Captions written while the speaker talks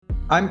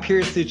I'm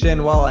Piercy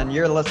Janewell, and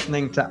you're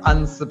listening to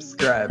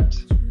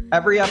Unsubscribed.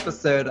 Every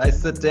episode, I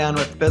sit down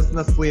with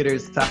business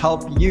leaders to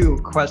help you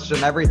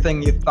question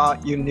everything you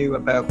thought you knew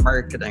about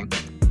marketing.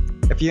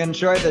 If you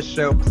enjoy this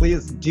show,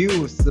 please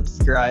do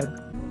subscribe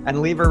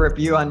and leave a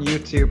review on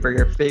YouTube or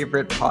your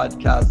favorite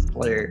podcast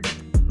player.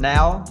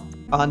 Now,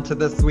 on to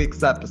this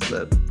week's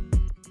episode.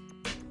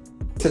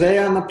 Today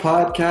on the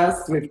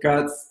podcast, we've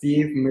got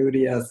Steve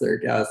Moody as our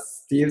guest.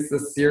 Steve's a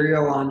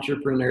serial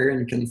entrepreneur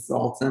and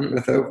consultant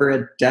with over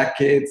a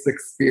decade's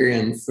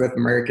experience with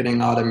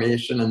marketing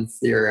automation and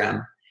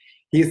CRM.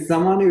 He's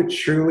someone who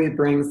truly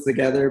brings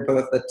together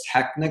both the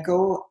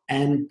technical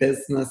and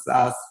business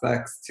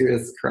aspects to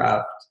his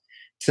craft.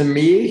 To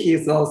me,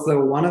 he's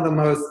also one of the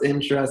most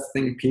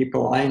interesting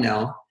people I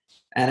know.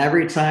 And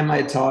every time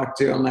I talk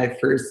to him, my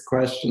first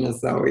question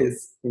is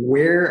always,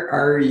 where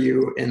are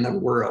you in the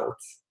world?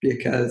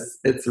 Because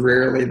it's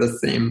rarely the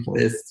same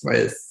place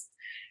twice.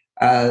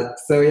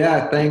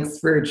 Thanks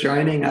for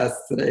joining us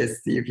today,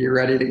 Steve. You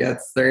ready to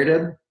get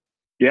started?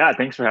 Yeah,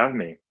 thanks for having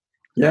me.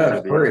 Yeah,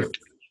 of course.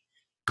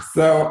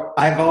 So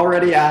I've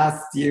already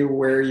asked you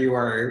where you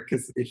are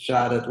because we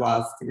chatted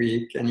last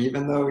week. And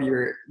even though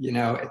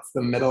it's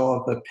the middle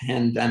of the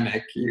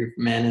pandemic, you've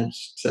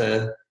managed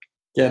to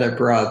get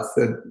abroad.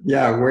 So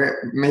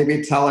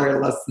maybe tell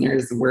our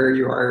listeners where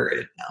you are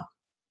right now.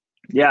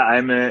 Yeah,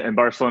 I'm in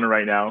Barcelona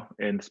right now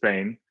in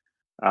Spain.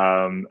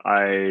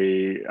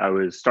 I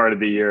was started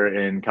the year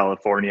in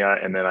California,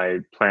 and then I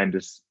planned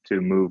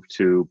to move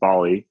to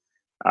Bali.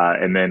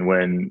 And then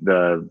when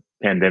the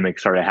pandemic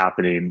started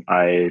happening,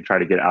 I tried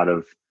to get out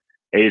of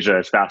Asia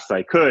as fast as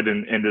I could,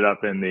 and ended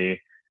up in the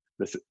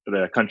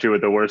country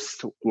with the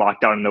worst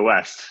lockdown in the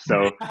West.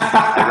 So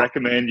I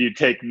recommend you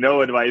take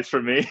no advice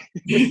from me.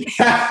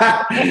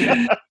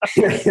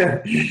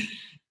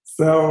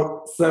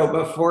 So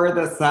before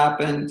this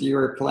happened, you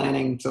were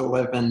planning to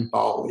live in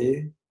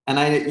Bali,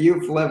 and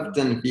you've lived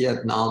in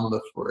Vietnam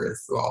before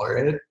as well,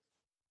 right?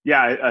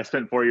 Yeah, I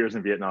spent 4 years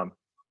in Vietnam.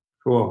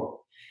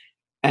 Cool.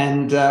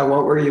 And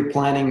what were you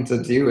planning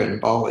to do in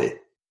Bali?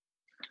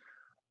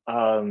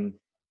 Well,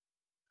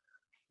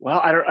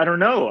 I don't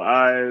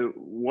know.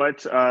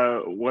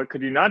 What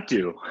could you not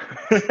do?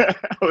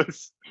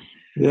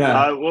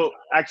 Well,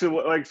 actually,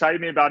 what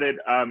excited me about it,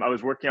 I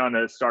was working on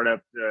a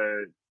startup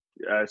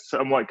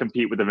somewhat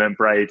compete with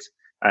Eventbrite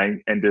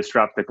and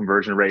disrupt the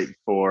conversion rate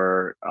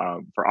for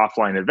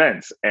offline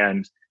events.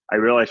 And I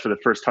realized for the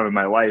first time in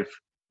my life,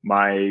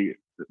 my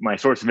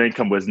source of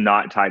income was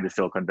not tied to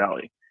Silicon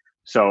Valley.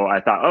 So I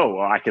thought,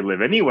 I could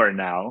live anywhere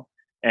now,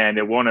 and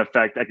it won't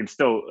affect. I can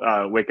still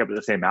wake up at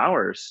the same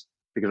hours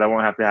because I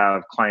won't have to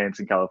have clients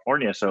in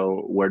California.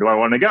 So where do I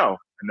want to go?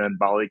 And then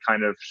Bali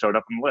kind of showed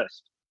up on the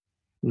list.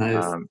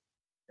 Nice.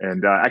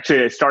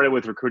 Actually, I started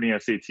with recruiting a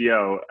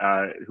CTO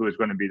who was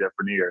going to be there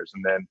for New Year's.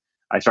 And then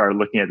I started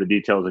looking at the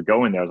details of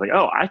going there. I was like,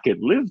 I could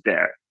live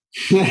there.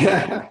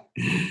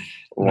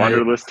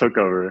 Wanderlust took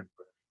over.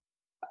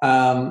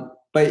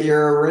 But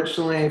you're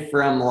originally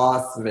from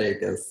Las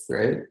Vegas,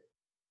 right?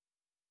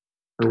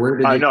 Or where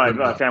did you No, I have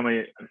a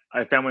family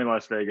in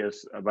Las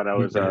Vegas, but I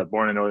was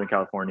born in Northern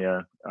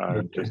California,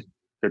 just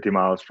 50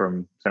 miles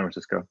from San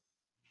Francisco.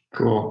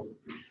 Cool.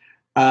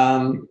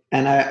 And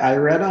I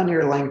read on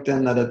your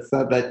LinkedIn that it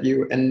said that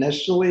you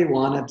initially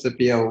wanted to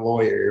be a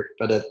lawyer,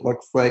 but it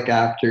looks like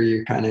after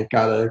you kind of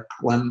got a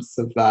glimpse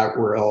of that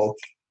world,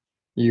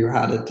 you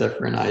had a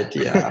different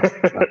idea.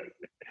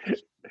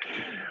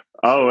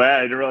 Oh, man,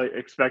 I didn't really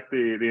expect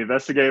the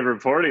investigative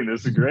reporting.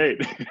 This is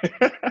great.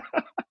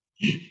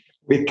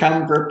 We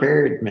come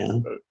prepared,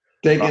 man.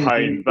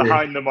 Behind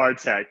the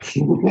MarTech.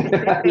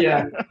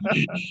 Yeah.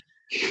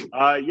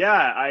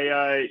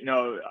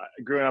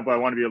 Growing up, I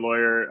wanted to be a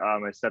lawyer.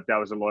 My stepdad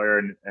was a lawyer,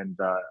 and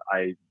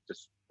I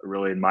just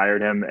really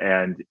admired him.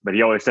 But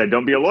he always said,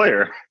 "Don't be a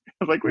lawyer." I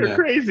was like, "We're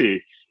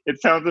crazy." It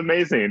sounds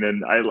amazing,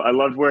 and I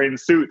loved wearing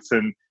suits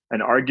and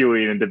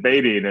arguing and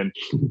debating. And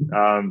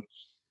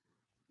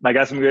I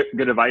got some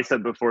good advice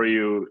that before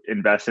you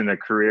invest in a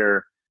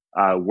career,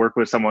 work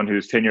with someone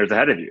who's 10 years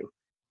ahead of you.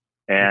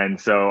 And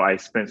so I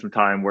spent some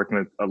time working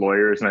with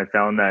lawyers, and I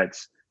found that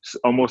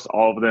almost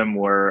all of them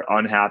were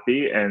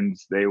unhappy, and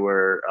they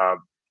were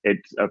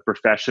it's a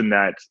profession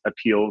that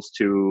appeals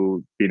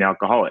to being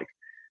alcoholic.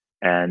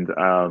 And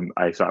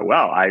I thought,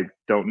 I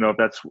don't know if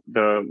that's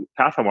the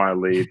path I want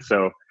to lead.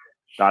 So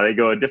thought I'd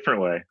go a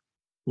different way.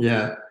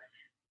 Yeah.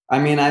 I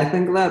mean, I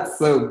think that's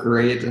so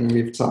great. And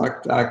we've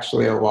talked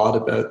actually a lot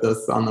about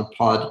this on the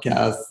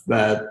podcast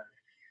that,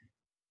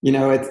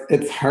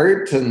 it's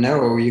hard to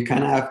know. You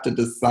kind of have to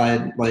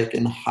decide, like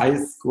in high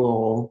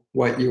school,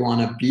 what you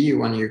want to be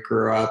when you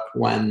grow up,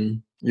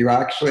 when you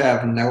actually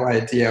have no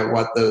idea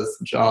what those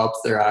jobs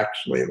are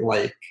actually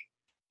like.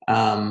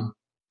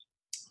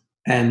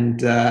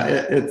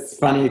 It's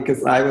funny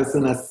because I was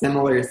in a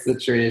similar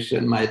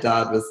situation. My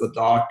dad was a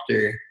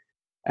doctor,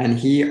 and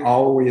he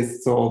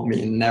always told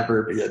me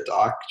never be a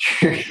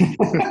doctor.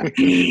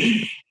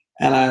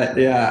 And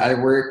I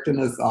worked in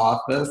his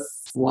office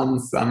one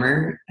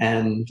summer,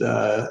 and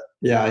I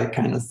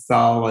kind of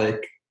saw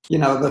like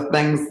the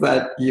things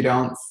that you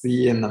don't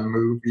see in the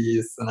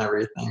movies and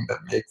everything that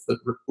makes it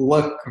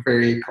look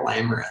very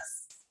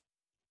glamorous.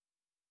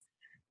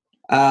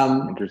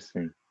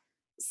 Interesting.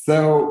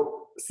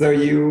 So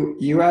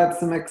you had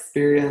some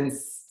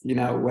experience,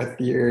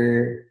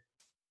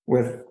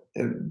 with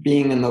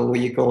being in the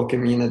legal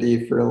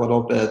community for a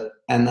little bit,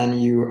 and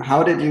then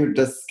how did you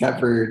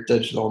discover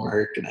digital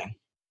marketing?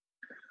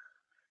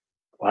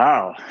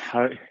 Wow.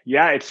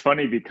 Yeah, it's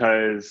funny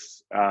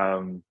because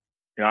I'm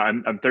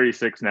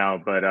 36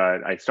 now, but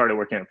I started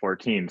working at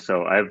 14,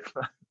 so I have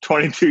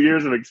 22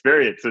 years of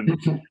experience, and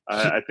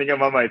I think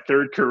I'm on my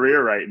third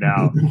career right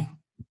now.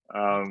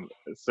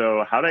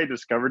 So how did I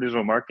discover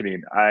digital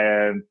marketing?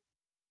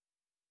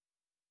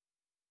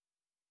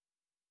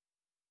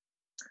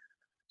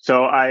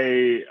 So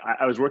I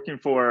was working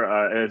for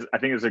I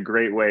think it's a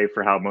great way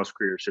for how most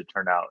careers should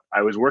turn out.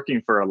 I was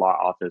working for a law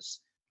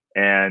office,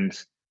 and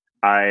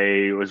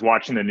I was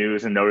watching the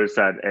news and noticed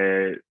that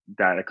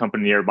a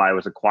company nearby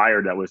was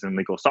acquired that was in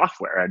legal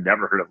software. I'd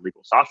never heard of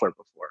legal software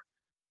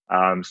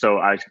before, so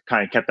I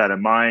kind of kept that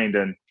in mind.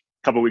 And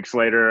a couple of weeks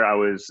later, I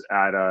was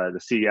at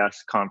the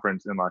CES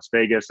conference in Las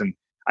Vegas, and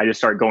I just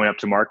started going up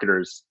to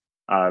marketers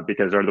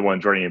because they're the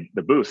ones running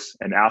the booths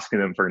and asking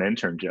them for an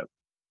internship.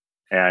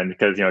 And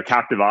because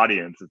captive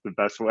audience is the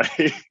best way.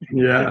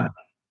 Yeah.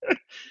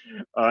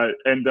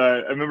 And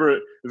I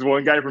remember there's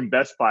one guy from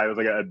Best Buy. It was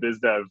like a biz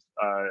dev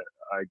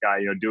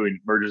guy, doing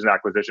mergers and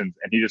acquisitions,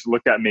 and he just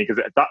looked at me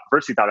because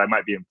first he thought I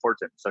might be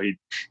important. So he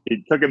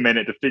took a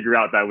minute to figure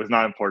out that I was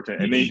not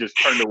important, and then he just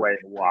turned away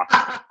and walked.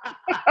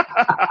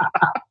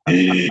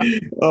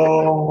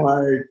 Oh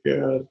my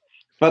God.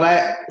 But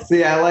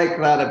I like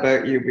that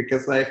about you,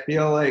 because I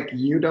feel like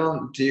you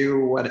don't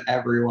do what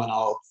everyone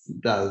else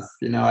does.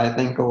 I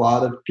think a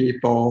lot of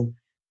people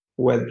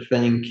would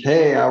think,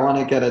 hey, I want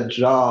to get a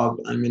job.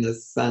 I'm going to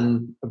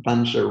send a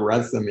bunch of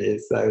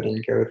resumes out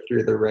and go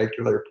through the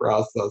regular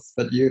process.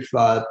 But you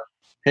thought,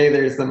 hey,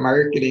 there's a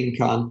marketing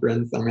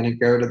conference. I'm going to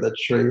go to the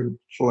trade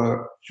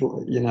floor,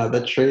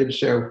 the trade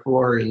show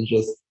floor, and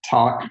just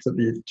talk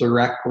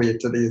directly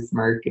to these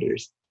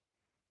marketers.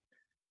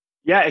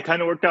 Yeah, it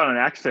kind of worked out on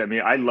accident. I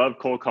mean, I love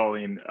cold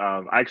calling.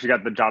 I actually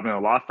got the job in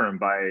a law firm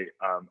by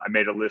I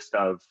made a list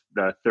of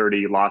the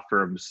 30 law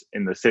firms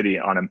in the city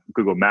on a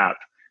Google map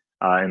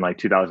in like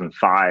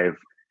 2005,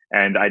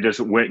 and I just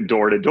went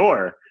door to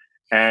door.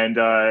 And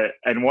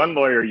one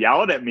lawyer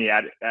yelled at me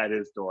at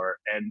his door,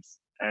 and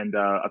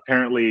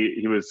apparently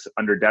he was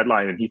under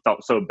deadline, and he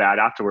felt so bad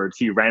afterwards.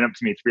 He ran up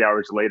to me 3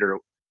 hours later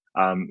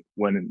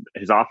when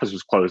his office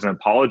was closed and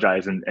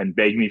apologized and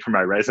begged me for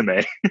my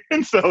resume.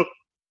 And so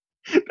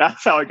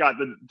that's how I got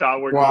the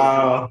job working with the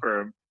law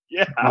firm.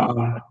 Yeah.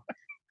 Wow.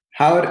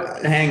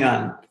 Hang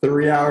on,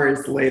 3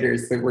 hours later.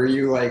 So were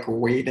you like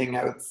waiting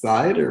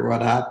outside, or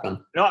what happened?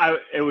 No, I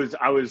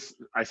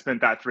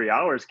spent that 3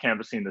 hours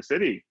canvassing the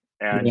city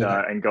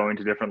and going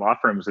to different law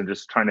firms and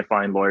just trying to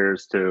find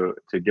lawyers to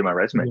give my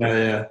resume.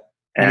 Yeah.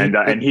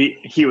 And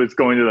he was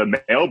going to the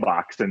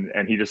mailbox, and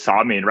he just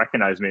saw me and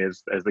recognized me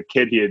as the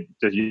kid he had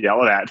just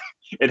yelled at.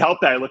 It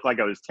helped that I looked like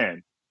I was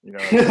 10.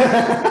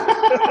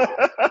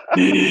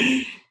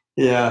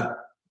 Yeah.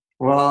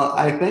 Well,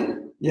 I think,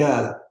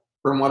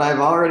 from what I've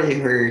already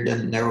heard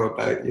and know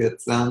about you,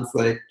 it sounds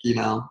like,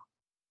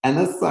 and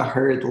this is a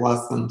hard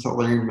lesson to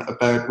learn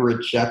about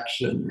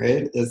rejection,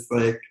 right? It's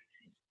like,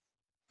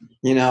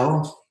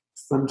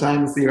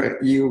 sometimes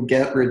you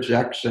get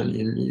rejection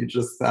and you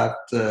just have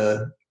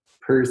to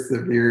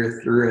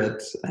persevere through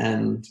it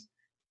and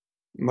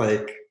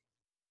like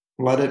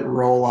let it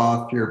roll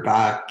off your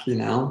back,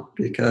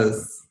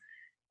 because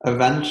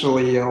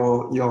eventually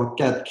you'll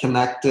get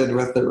connected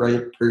with the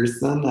right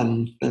person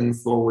and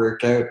things will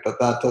work out, but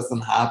that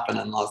doesn't happen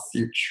unless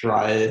you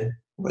try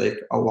like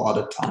a lot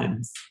of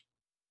times.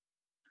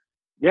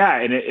 Yeah,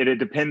 and it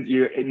depends.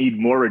 You need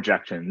more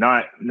rejection,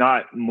 not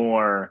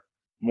more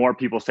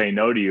people say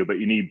no to you, but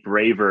you need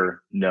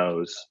braver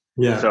no's.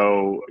 Yeah.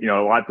 So a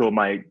lot of people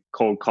might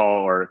cold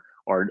call or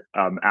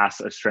ask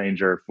a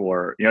stranger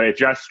for,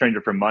 if you ask a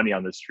stranger for money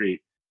on the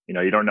street,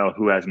 you don't know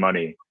who has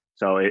money.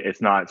 So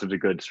it's not such a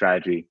good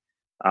strategy.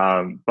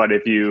 But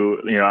if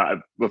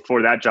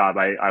before that job,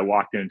 I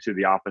walked into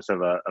the office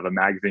of a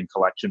magazine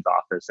collections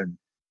office, and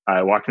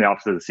I walked in the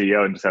office of the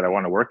CEO and just said, I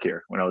want to work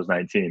here when I was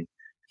 19.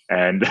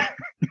 And,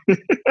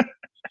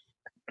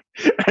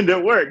 and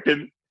it worked.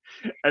 And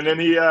then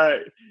he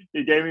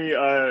gave me,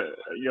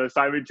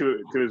 assigned me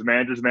to his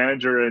manager's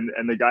manager,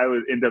 and the guy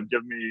would end up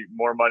giving me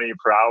more money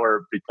per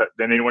hour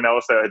than anyone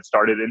else that had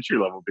started entry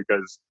level,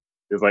 because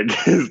it was like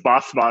his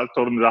boss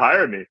told him to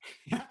hire me.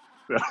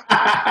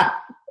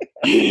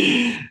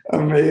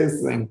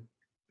 Amazing.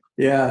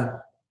 Yeah.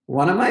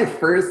 One of my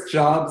first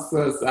jobs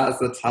was as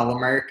a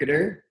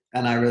telemarketer,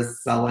 and I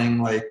was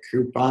selling like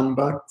coupon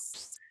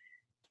books.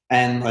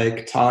 And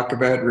like, talk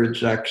about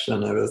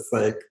rejection. It was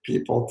like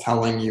people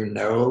telling you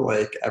no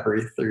like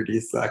every 30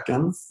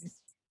 seconds.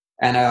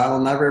 And I'll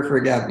never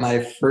forget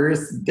my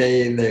first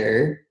day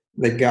there.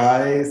 The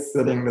guy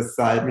sitting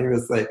beside me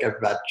was like a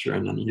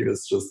veteran, and he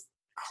was just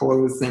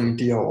closing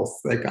deals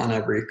like on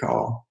every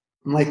call.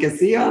 I'm like, is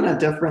he on a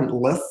different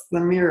list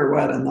than me or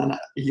what? And then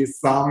he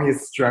saw me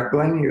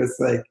struggling. He was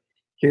like,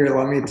 here,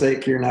 let me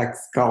take your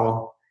next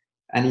call.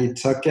 And he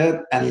took it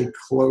and he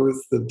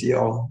closed the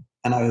deal.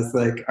 And I was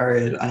like, all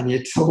right, I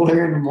need to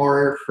learn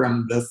more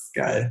from this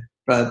guy.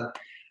 But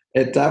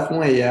it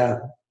definitely,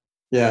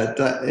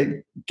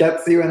 it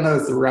gets you in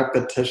those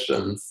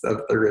repetitions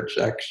of the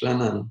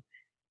rejection and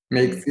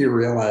makes you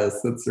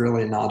realize it's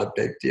really not a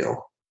big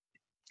deal.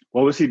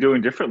 What was he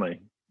doing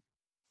differently?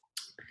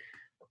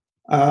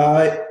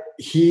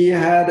 He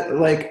had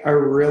like a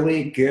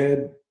really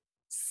good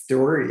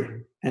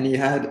story, and he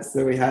had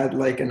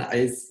like an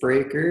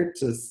icebreaker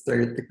to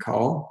start the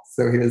call.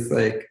 So he was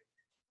like,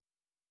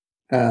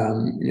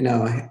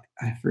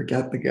 I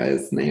forget the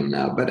guy's name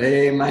now, but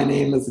hey, my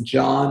name is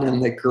John,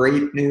 and the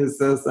great news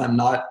is I'm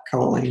not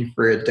calling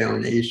for a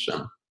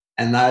donation.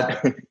 And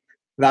that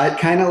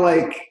kind of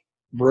like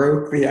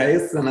broke the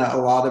ice, and a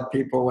lot of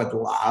people would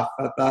laugh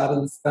at that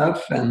and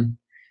stuff. And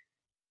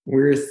we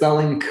were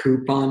selling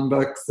coupon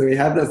books, so he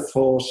had this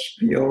whole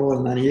spiel,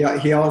 and then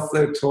he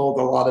also told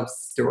a lot of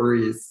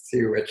stories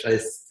too, which I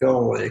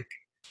still like.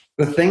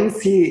 The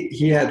things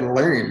he had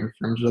learned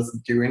from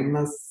just doing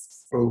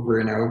this over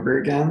and over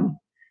again,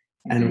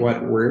 and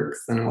what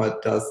works and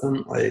what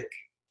doesn't, like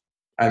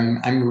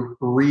I'm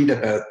read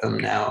about them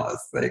now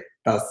as like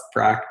best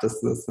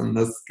practices. And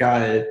this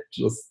guy,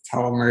 just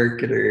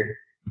telemarketer,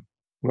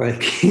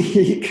 like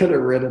he could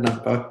have written a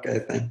book, I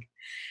think.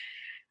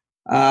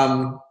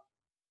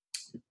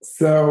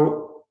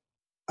 So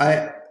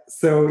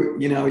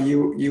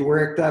you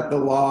worked at the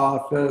law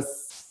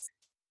office,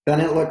 then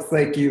it looks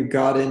like you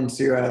got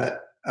into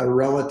a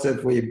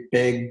relatively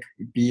big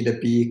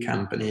B2B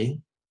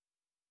company.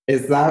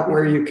 Is that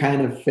where you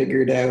kind of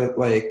figured out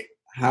like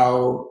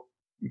how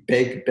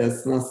big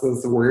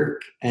businesses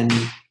work and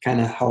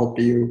kind of help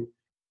you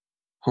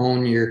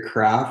hone your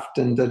craft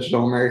in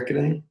digital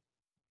marketing?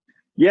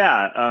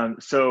 Yeah.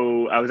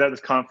 So I was at this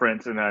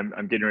conference and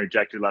I'm getting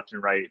rejected left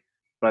and right.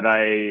 But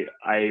I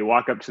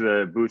walk up to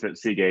the booth at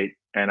Seagate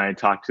and I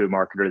talk to a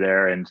marketer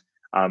there. And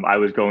I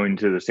was going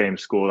to the same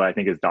school that I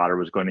think his daughter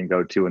was going to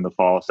go to in the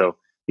fall. So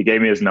he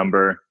gave me his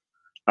number.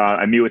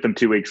 I meet with him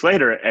 2 weeks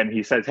later and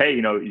he says, hey,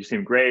 you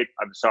seem great.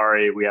 I'm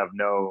sorry. We have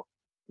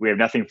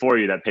nothing for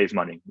you that pays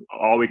money.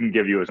 All we can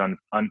give you is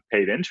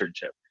unpaid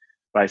internship.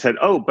 But I said,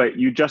 oh, but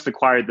you just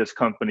acquired this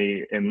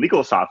company in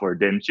legal software,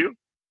 didn't you?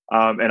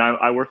 And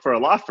I work for a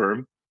law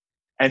firm.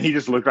 And he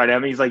just looked right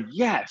at me. He's like,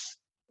 yes.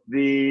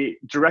 The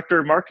director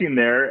of marketing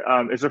there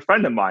is a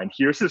friend of mine.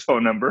 Here's his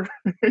phone number.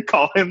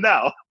 Call him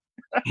now.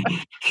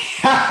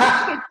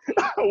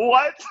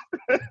 What?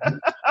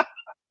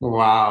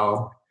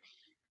 Wow.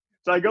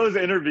 So I go to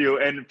the interview,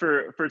 and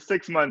for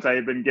 6 months I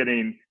had been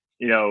getting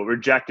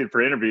rejected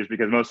for interviews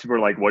because most people are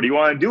like, what do you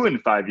want to do in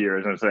 5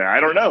 years? And I say,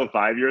 I don't know.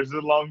 5 years is a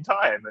long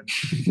time. And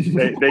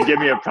they give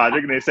me a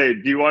project and they say,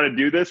 do you want to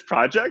do this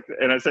project?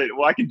 And I say,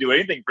 well, I can do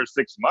anything for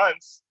 6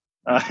 months.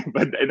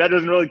 But that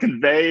doesn't really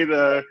convey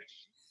the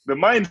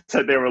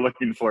mindset they were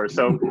looking for.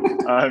 So,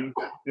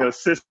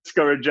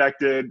 Cisco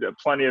rejected,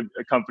 plenty of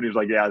companies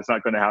like, yeah, it's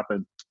not going to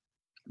happen.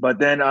 But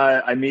then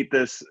I meet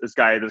this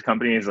guy at this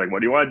company. He's like, what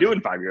do you want to do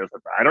in 5 years?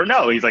 Like, I don't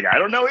know. He's like, I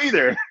don't know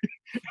either.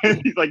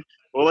 And he's like,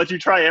 we'll let you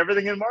try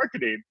everything in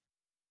marketing.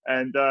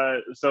 And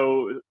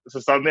so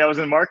suddenly I was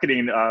in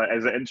marketing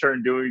as an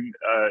intern doing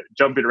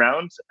jumping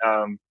around.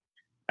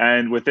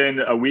 And within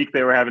a week,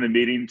 they were having a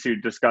meeting to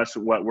discuss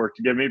what work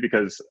to give me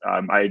because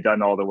I had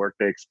done all the work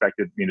they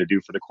expected me to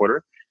do for the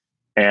quarter.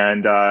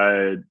 And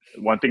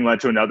one thing led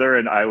to another,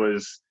 and I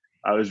was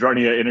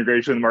running an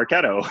integration with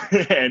Marketo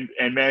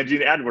and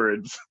managing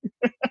AdWords.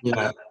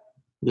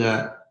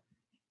 Yeah.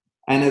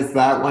 And is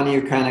that when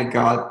you kind of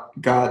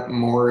got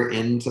more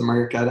into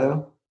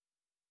Marketo?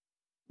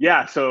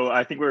 Yeah. So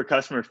I think we were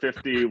customer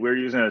 50. We were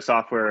using a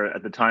software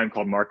at the time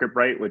called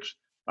MarketBright, which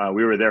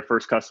we were their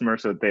first customer.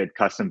 So they had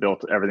custom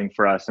built everything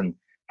for us and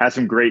had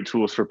some great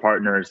tools for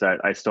partners that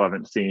I still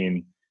haven't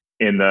seen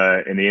in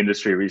the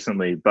industry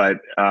recently. But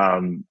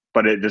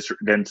it just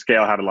didn't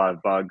scale, had a lot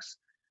of bugs.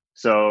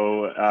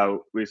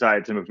 So we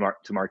decided to move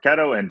to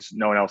Marketo, and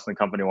no one else in the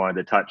company wanted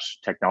to touch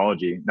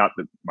technology, not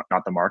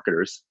the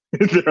marketers.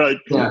 They're like,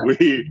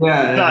 we're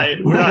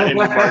not in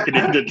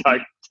marketing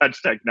to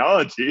touch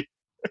technology.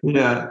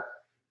 Yeah,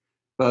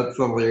 that's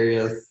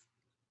hilarious.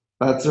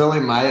 That's really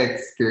my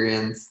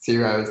experience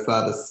too. I was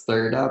at a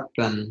startup,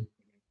 and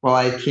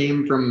I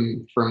came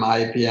from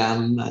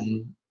IBM,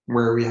 and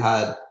where we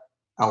had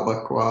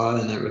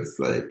Eloqua, and it was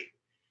like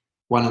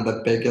one of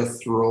the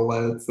biggest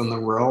rollouts in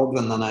the world.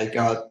 And then I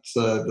got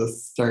to the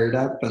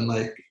startup, and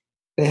like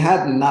they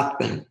had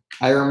nothing.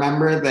 I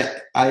remember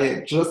that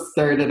I just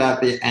started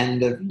at the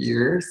end of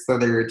year, so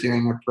they were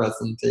doing a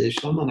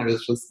presentation, and it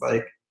was just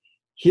like,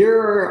 here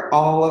are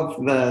all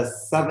of the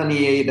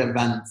 78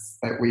 events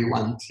that we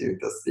went to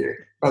this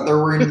year. But there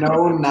were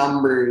no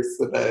numbers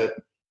about,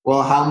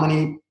 well, how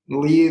many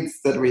leads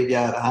did we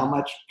get? How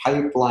much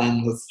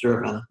pipeline was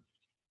driven?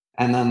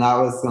 And then that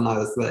was when I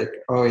was like,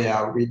 oh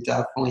yeah, we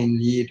definitely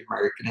need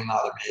marketing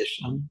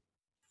automation.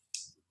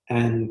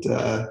 And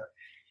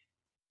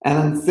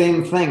then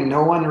same thing,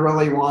 no one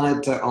really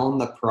wanted to own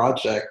the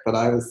project, but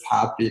I was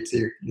happy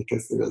to,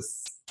 because it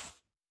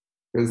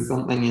was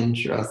something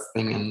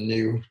interesting and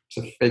new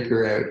to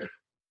figure out.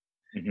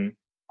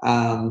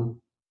 Mm-hmm.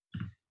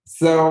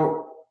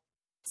 So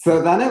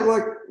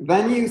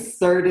then you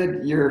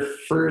started your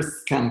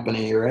first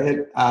company,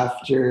 right?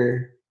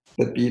 After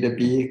the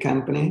B2B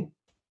company?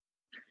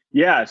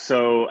 Yeah.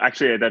 So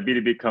actually at that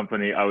B2B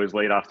company, I was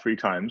laid off 3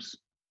 times.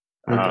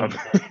 Okay.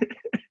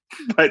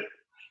 But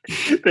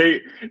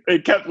they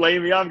kept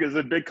laying me off because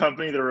it's a big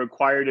company. They're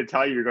required to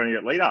tell you you're going to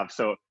get laid off.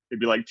 So it'd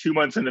be like 2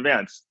 months in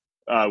advance.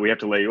 We have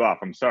to lay you off.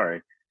 I'm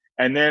sorry.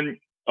 And then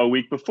a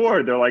week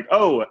before, they're like,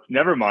 oh,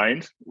 never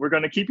mind. We're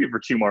going to keep you for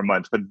 2 more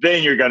months, but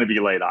then you're going to be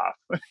laid off.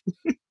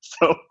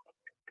 So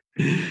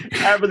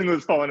everything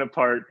was falling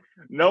apart.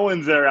 No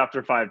one's there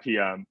after 5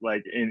 p.m.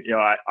 Like,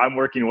 I'm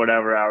working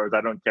whatever hours,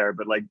 I don't care.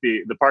 But like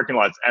the parking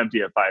lot's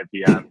empty at 5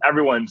 p.m.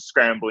 Everyone's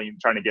scrambling,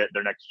 trying to get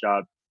their next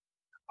job.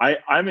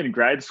 I'm in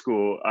grad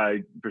school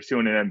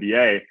pursuing an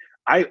MBA.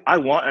 I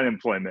want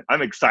unemployment.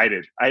 I'm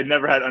excited. I had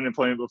never had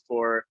unemployment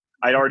before.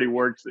 I'd already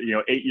worked,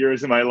 8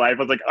 years in my life. I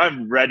was like,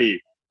 I'm ready.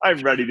 I'm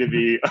ready to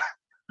be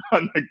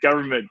on the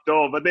government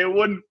dole, but they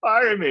wouldn't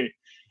fire me.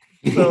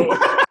 So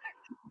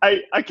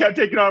I kept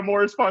taking on more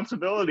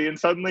responsibility, and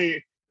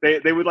suddenly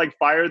they would like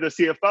fire the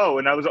CFO,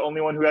 and I was the only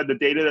one who had the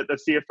data that the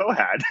CFO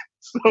had.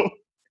 So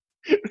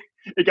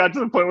it got to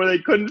the point where they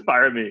couldn't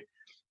fire me.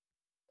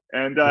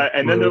 And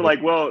then they're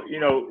like, well,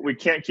 we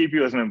can't keep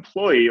you as an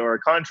employee or a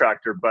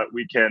contractor, but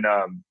we can.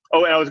 And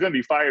I was going to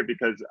be fired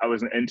because I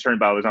was an intern,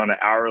 but I was on an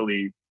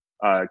hourly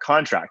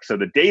contract. So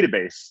the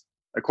database,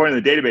 according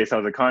to the database, I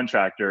was a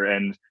contractor,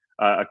 and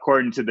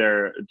according to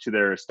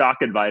their stock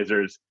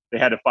advisors, they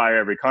had to fire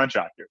every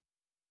contractor.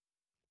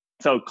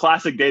 So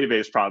classic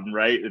database problem,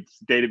 right? It's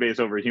database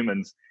over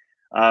humans.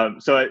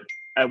 So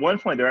at one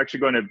point, they're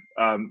actually going to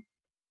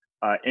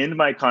end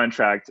my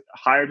contract,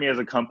 hired me as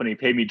a company,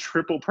 paid me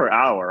triple per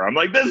hour. I'm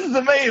like, this is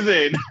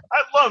amazing.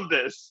 I love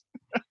this.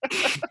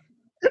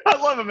 I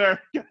love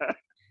America.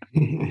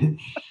 And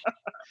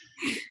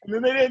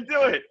then they didn't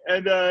do it.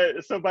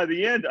 And so by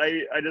the end,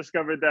 I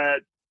discovered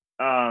that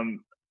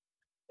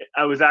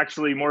I was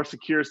actually more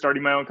secure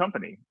starting my own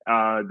company.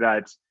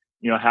 That,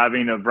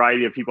 having a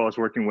variety of people I was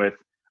working with,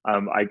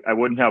 I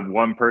wouldn't have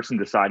one person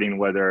deciding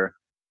whether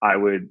I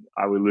would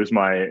lose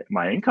my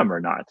income or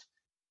not.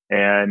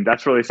 And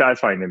that's really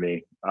satisfying to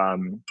me.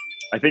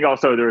 I think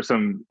also there were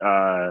some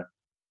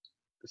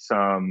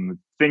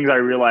things I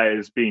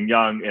realized being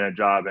young in a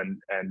job and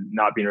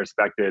not being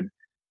respected.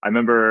 I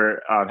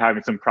remember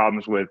having some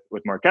problems with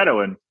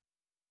Marketo, and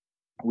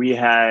we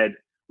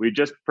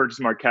just purchased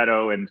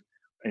Marketo, and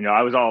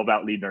I was all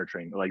about lead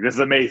nurturing. Like, this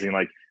is amazing.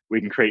 Like, we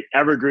can create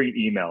evergreen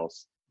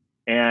emails.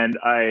 And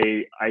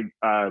I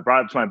brought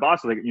it up to my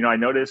boss. Like, I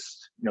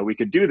noticed we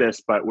could do this,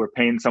 but we're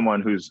paying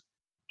someone whose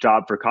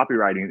job for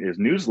copywriting is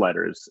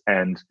newsletters,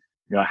 and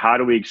how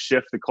do we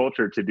shift the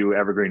culture to do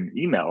evergreen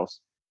emails?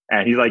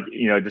 And he's like,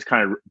 just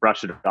kind of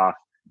brushed it off.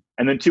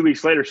 And then 2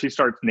 weeks later, she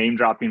starts name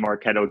dropping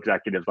Marketo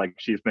executives, like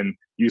she's been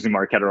using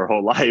Marketo her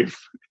whole life,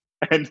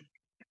 and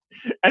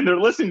they're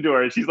listening to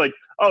her. And she's like,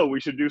 oh, we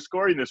should do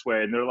scoring this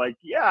way. And they're like,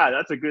 yeah,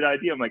 that's a good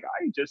idea. I'm like,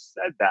 I just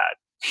said that.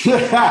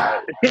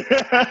 Yeah.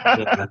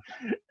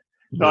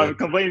 So I'm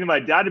complaining to my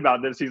dad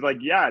about this. He's like,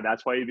 yeah,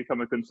 that's why you become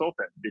a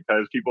consultant,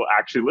 because people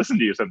actually listen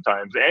to you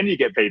sometimes and you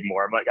get paid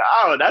more. I'm like,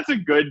 oh, that's a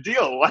good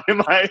deal. Why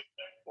am I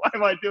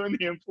doing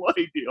the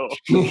employee deal?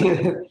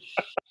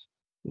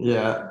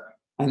 Yeah.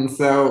 And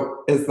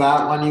so is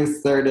that when you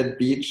started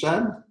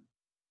Beachhead?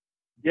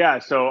 Yeah.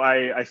 So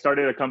I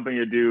started a company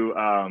to do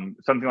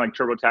something like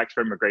TurboTax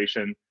for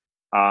immigration,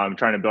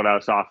 trying to build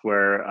out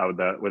software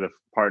with a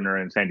partner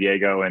in San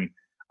Diego. And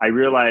I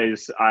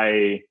realized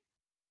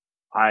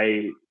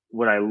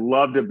what I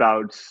loved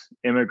about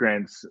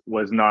immigrants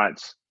was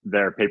not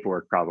their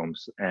paperwork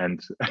problems,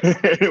 and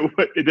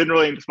it didn't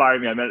really inspire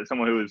me. I met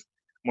someone who was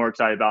more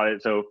excited about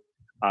it. So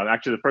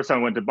actually, the first time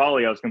I went to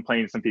Bali, I was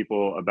complaining to some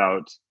people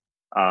about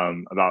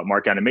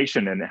Mark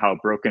Animation and how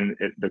broken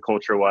the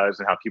culture was,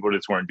 and how people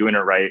just weren't doing it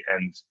right.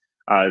 And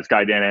this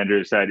guy Dan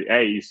Andrews said,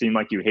 "Hey, you seem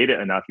like you hate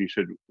it enough. You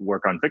should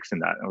work on fixing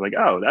that." And I was like,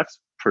 "Oh, that's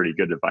pretty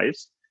good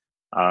advice."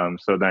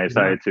 So then I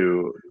decided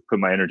to put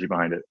my energy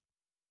behind it.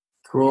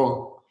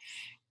 Cool.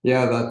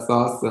 Yeah, that's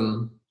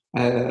awesome.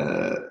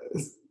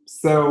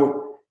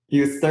 So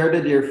you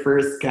started your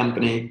first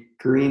company,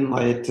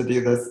 Greenlight, to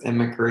do this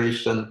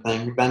immigration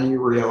thing. Then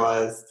you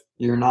realized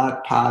you're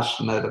not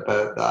passionate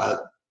about that,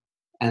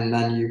 and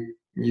then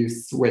you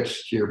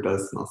switched your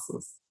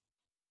businesses.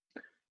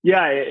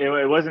 Yeah,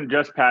 it wasn't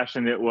just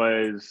passion. It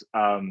was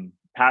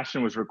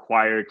passion was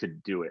required to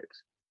do it.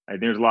 I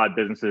think there's a lot of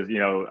businesses.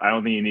 I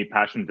don't think you need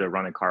passion to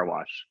run a car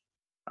wash,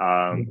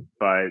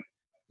 but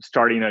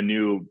starting a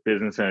new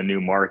business in a new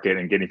market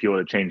and getting people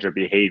to change their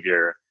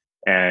behavior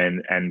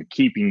and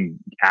keeping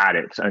at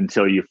it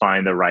until you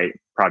find the right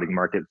product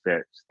market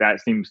fit,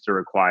 that seems to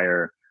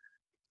require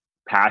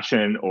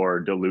passion or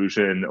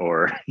delusion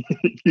or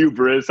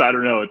hubris. I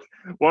don't know. It's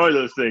one of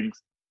those things.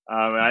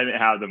 and I didn't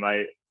have them.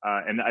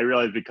 And I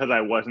realized because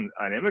I wasn't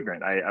an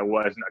immigrant, I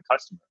wasn't a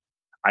customer.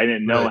 I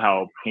didn't know Right.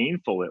 how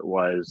painful it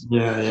was.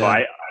 Yeah, So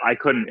yeah, I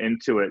couldn't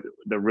intuit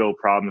the real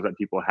problems that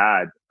people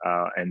had.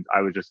 And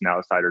I was just an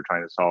outsider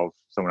trying to solve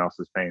someone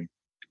else's pain.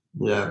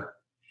 yeah.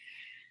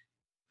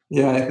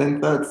 Yeah, I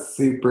think that's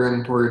super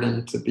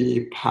important to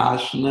be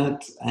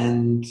passionate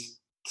and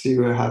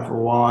to have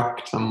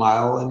walked a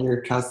mile in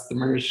your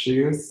customer's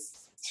shoes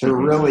to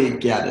Hmm. really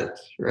get it,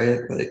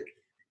 right? Like,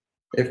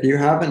 if you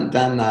haven't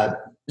done that,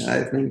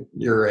 I think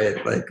you're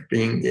right, like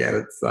being the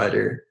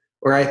outsider.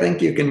 Or I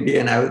think you can be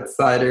an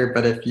outsider,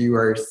 but if you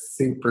are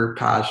super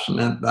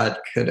passionate,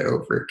 that could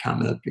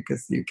overcome it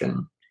because you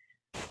can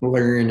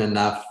learn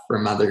enough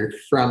from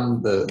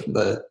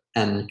the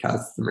end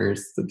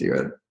customers to do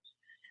it.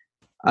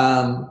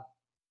 Um,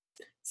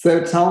 so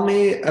tell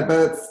me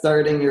about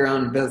starting your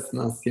own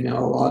business. You know,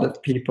 a lot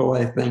of people,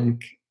 I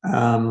think,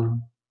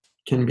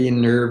 can be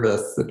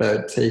nervous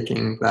about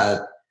taking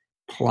that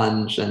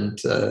plunge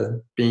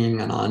into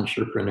being an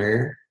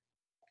entrepreneur.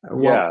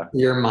 What's Yeah.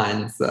 your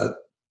mindset?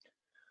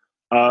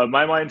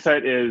 My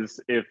mindset is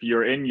if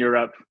you're in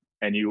Europe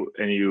and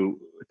you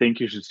think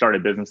you should start a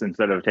business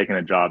instead of taking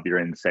a job, you're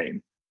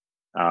insane.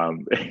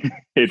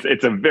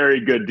 It's a very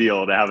good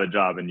deal to have a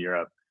job in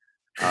Europe.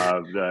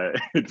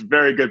 It's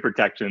very good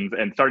protections,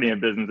 and starting a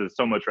business is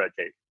so much red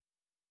tape.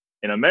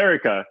 In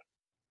America,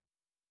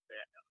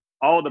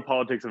 all the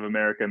politics of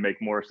America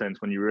make more sense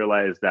when you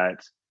realize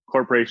that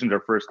corporations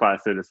are first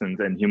class citizens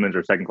and humans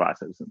are second class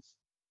citizens.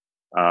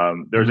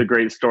 There's a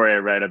great story I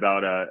read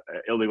about an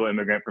illegal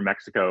immigrant from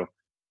Mexico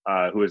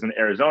who was in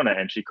Arizona,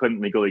 and she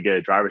couldn't legally get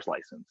a driver's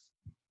license.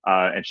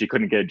 And she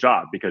couldn't get a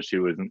job because she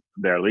wasn't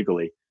there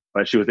legally,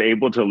 but she was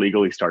able to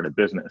legally start a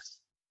business.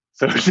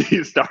 So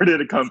she started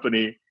a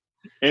company,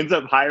 ends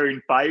up hiring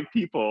 5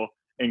 people,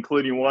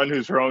 including one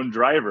who's her own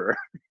driver.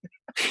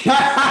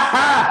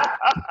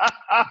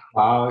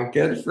 Wow,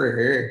 good for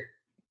her.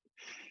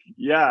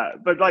 Yeah,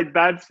 but like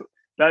that's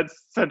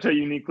such a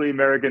uniquely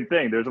American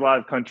thing. There's a lot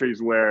of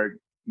countries where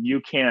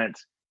you can't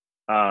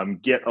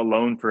get a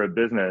loan for a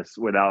business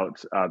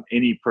without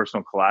any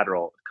personal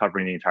collateral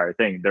covering the entire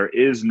thing. There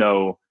is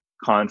no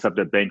concept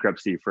of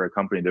bankruptcy for a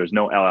company. There's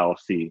no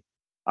LLC.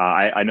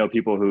 I know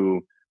people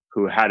who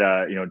had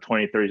a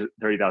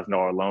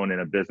 $20,000-$30,000 loan in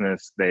a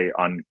business. They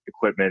on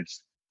equipment,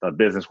 the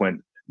business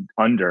went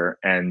under,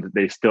 and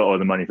they still owe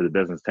the money for the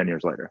business 10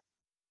 years later.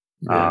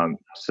 Yeah.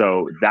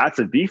 So that's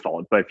a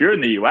default. But if you're in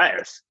the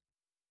US,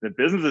 the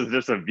business is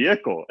just a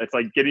vehicle. It's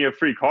like getting a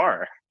free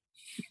car.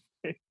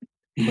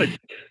 Like,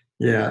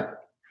 Yeah.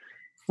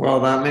 Well,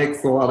 that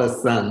makes a lot of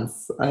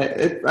sense.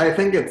 I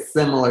think it's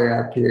similar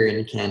up here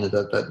in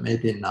Canada, but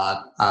maybe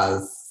not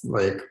as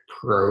like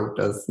pro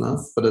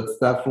business, but it's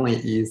definitely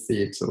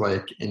easy to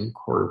like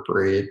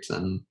incorporate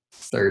and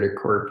start a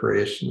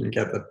corporation and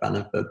get the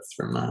benefits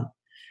from that.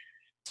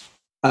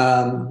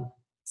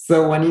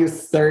 So when you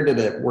started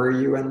it, were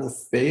you in the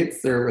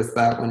States or was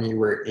that when you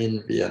were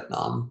in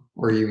Vietnam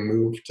or you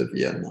moved to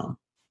Vietnam?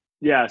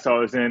 yeah, so I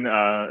was in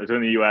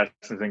the US,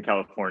 I was in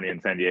California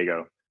and San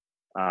Diego.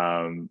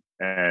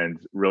 And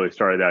really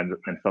started that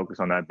and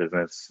focused on that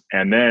business.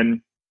 And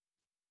then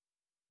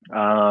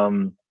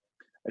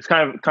it's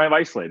kind of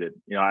isolated.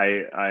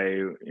 I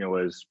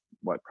was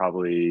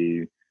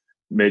probably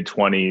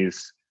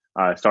mid-20s,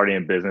 starting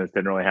a business.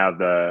 Didn't really have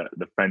the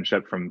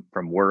friendship from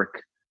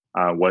work.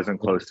 Wasn't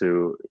close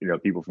to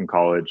people from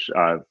college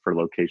for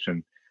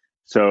location.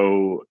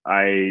 So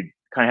I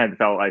kind of had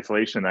felt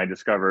isolation. I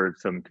discovered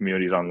some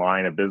communities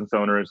online of business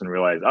owners and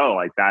realized, oh,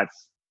 like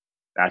that's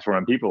where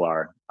my people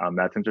are.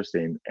 That's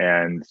interesting.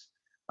 And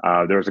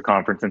there was a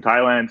conference in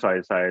Thailand, so I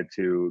decided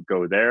to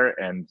go there.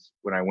 And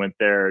when I went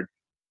there,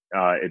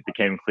 it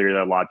became clear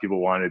that a lot of people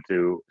wanted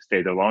to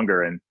stay there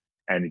longer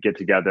and get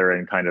together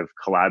and kind of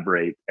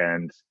collaborate.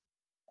 And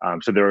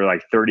so there were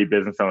like 30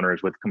 business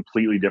owners with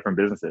completely different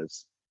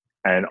businesses,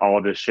 and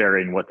all just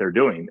sharing what they're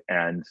doing,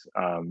 and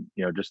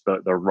just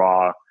the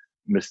raw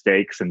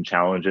mistakes and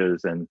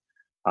challenges, and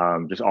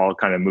just all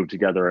kind of moved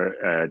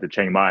together to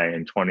Chiang Mai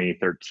in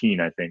 2013,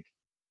 I think.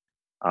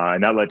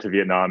 And that led to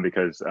Vietnam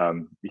because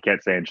you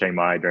can't stay in Chiang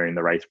Mai during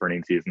the rice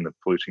burning season. The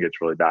pollution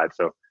gets really bad.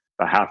 So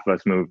about half of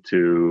us moved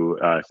to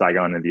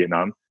Saigon in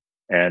Vietnam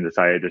and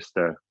decided just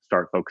to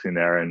start focusing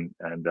there and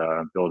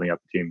building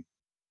up the team.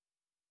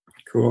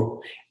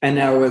 Cool. And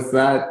now was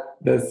that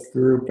this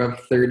group of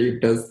 30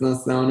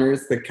 business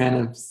owners that kind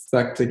of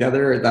stuck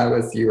together or that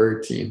was your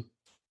team?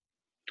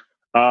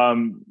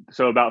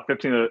 So about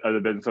 15 of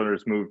the business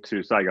owners moved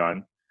to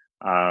Saigon.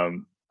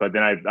 But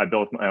then I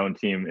built my own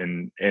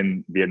team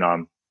in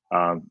Vietnam.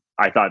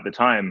 I thought at the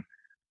time,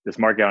 this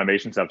market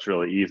automation stuff's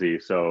really easy,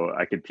 so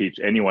I could teach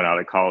anyone out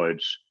of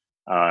college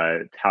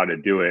how to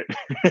do it.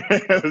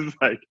 It was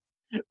like,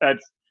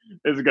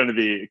 this is going to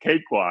be a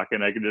cakewalk,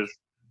 and I could just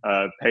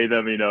pay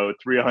them,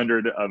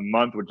 $300 a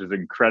month, which is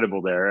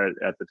incredible there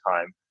at the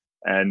time,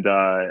 and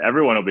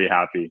everyone will be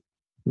happy.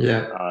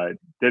 Yeah.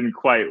 Didn't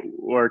quite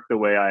work the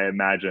way I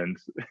imagined,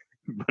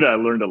 but I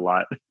learned a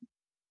lot.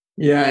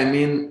 Yeah, I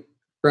mean,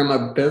 from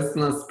a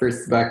business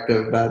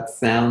perspective, that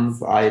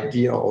sounds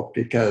ideal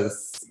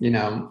because,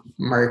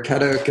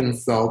 Marketo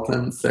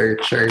consultants are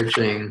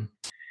charging,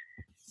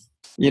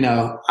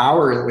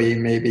 hourly,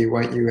 maybe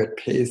what you would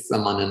pay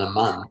someone in a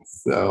month.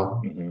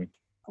 So Mm-hmm.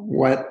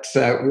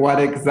 what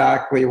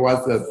exactly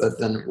was it that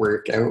didn't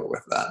work out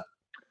with that?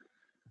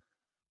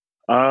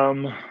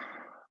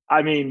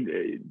 I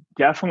mean,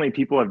 definitely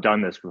people have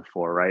done this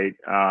before, right?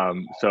 I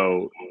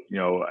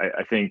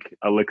think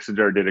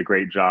Elixir did a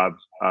great job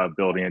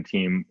building a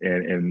team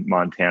in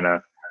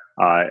Montana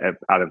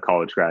out of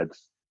college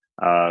grads.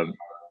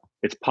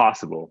 It's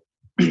possible.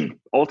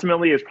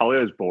 Ultimately, it's probably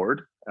I was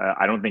bored.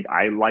 I don't think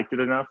I liked it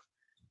enough,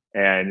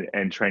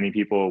 and training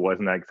people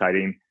wasn't that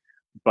exciting.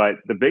 But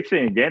the big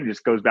thing again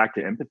just goes back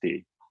to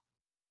empathy.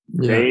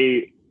 Yeah.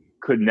 They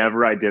could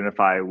never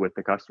identify with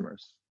the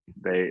customers.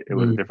 It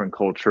was a different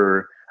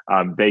culture.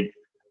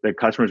 The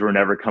customers were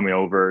never coming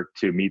over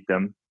to meet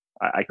them.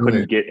 I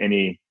couldn't get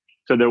any.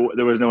 So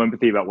there was no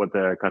empathy about what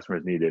the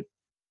customers needed.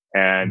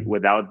 And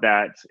without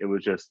that, it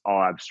was just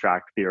all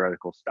abstract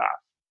theoretical stuff.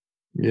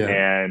 Yeah.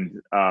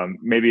 And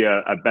maybe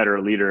a better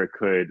leader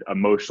could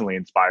emotionally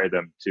inspire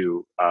them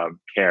to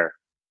care.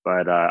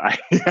 But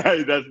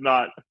that's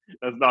not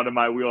in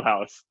my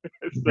wheelhouse.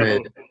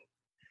 So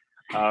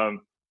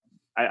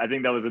I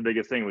think that was the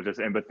biggest thing, was just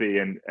empathy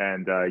and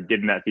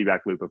getting that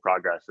feedback loop of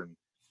progress. And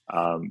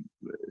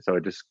so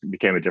it just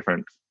became a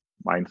different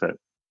mindset.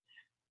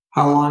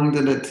 How long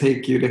did it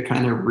take you to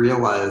kind of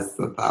realize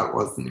that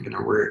wasn't going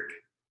to work?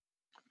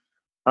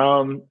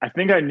 I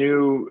think I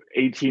knew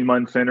 18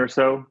 months in or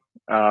so.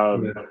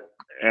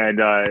 And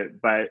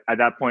but at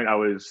that point, I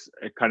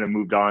kind of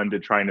moved on to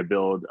trying to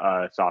build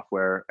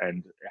software,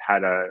 and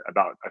had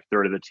about a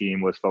third of the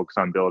team was focused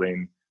on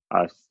building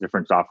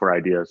different software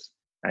ideas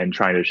and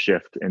trying to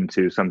shift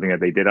into something that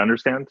they did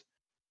understand.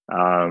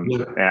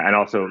 And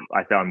also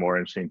I found more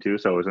interesting too.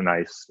 So it was a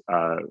nice,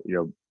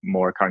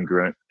 more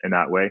congruent in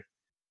that way.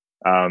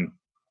 And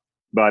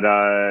then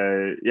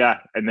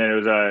it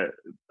was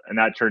and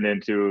that turned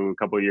into a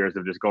couple of years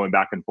of just going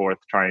back and forth,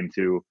 trying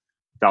to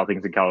sell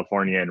things in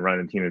California and run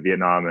a team in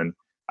Vietnam. And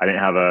I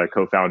didn't have a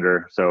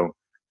co-founder. So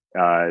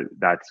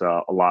that's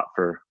a lot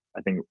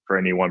I think for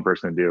any one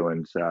person to do.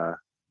 And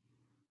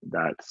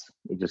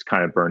it just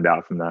kind of burned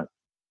out from that.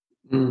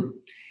 Mm.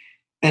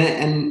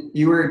 And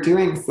you were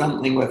doing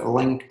something with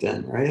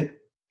LinkedIn, right?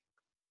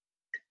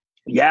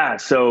 Yeah.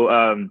 So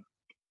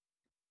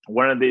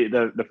one of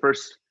the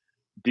first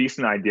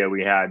decent idea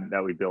we had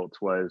that we built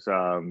was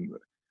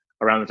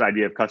around this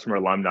idea of customer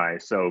alumni.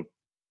 So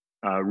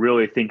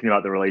really thinking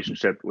about the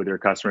relationship with your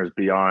customers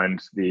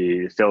beyond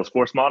the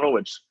Salesforce model,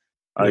 which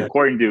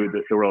according to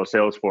the world of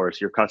Salesforce,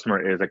 your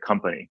customer is a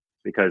company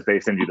because they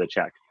send you the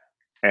check.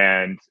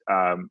 And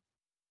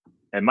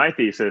my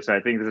thesis,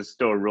 I think this is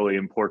still a really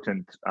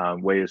important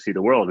way to see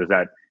the world, is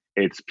that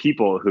it's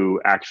people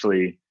who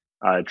actually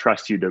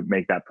trust you to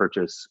make that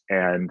purchase.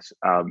 And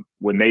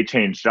when they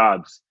change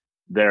jobs,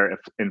 their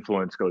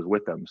influence goes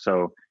with them.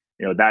 So,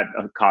 that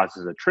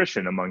causes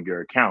attrition among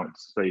your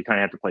accounts. So you kind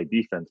of have to play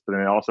defense, but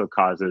then it also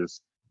causes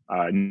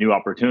new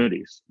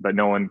opportunities. But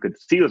no one could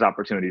see those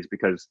opportunities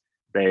because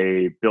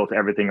they built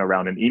everything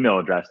around an email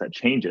address that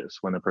changes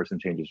when the person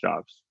changes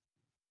jobs.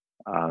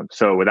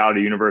 So without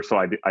a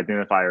universal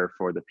identifier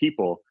for the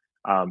people,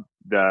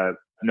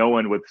 no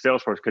one with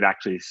Salesforce could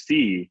actually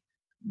see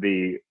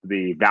the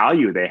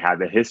value they had,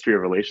 the history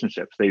of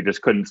relationships. They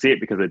just couldn't see it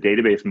because the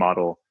database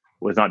model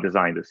was not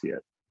designed to see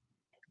it.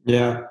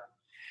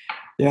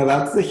 Yeah,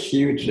 that's a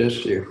huge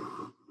issue.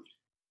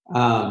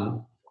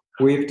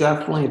 We've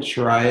definitely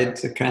tried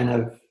to kind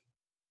of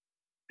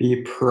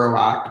be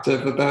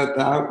proactive about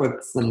that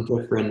with some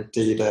different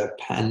data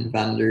pen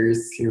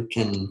vendors who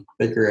can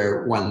figure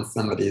out when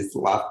somebody's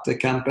left a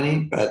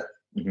company, but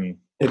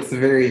it's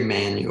very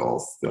manual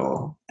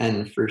still.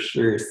 And for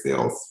sure,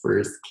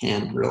 Salesforce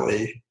can't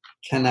really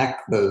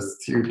connect those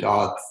two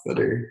dots that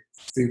are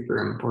super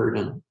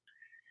important.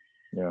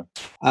 Yeah.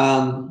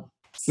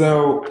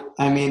 So,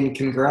 I mean,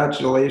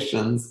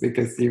 congratulations,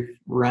 because you've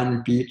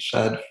run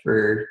Beachhead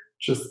for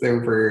just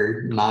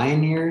over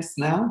 9 years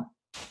now.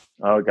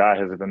 Oh God,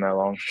 has it been that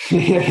long?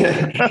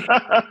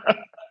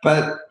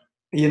 But,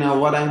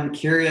 what I'm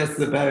curious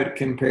about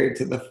compared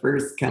to the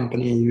first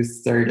company you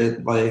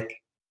started, like,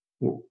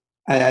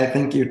 I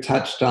think you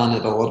touched on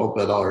it a little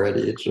bit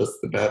already,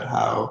 just about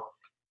how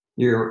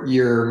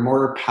you're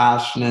more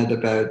passionate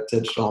about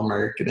digital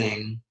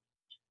marketing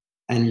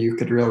and you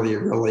could really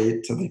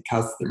relate to the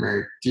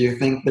customer. Do you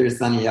think there's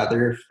any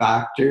other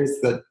factors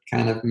that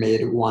kind of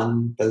made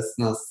one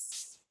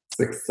business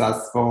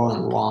successful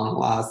and long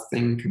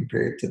lasting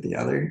compared to the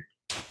other?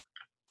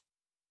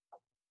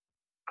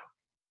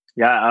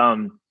 Yeah,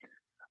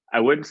 I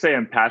wouldn't say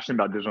I'm passionate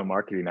about digital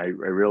marketing. I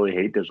really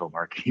hate digital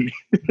marketing.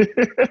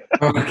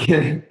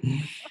 Okay.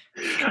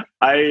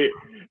 And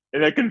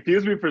it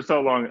confused me for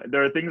so long.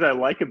 There are things I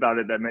like about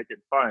it that make it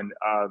fun.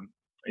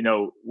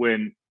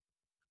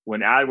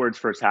 When AdWords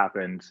first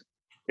happened,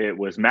 it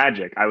was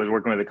magic. I was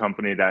working with a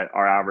company that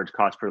our average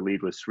cost per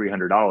lead was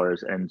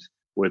 $300, and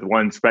with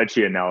one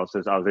spreadsheet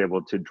analysis, I was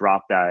able to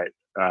drop that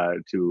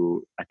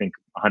to, I think,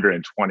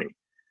 120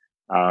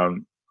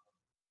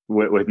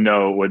 with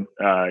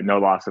no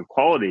loss of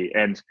quality.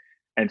 And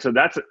so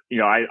that's,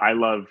 I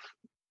love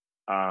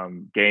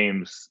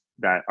games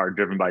that are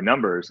driven by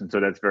numbers, and so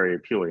that's very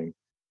appealing.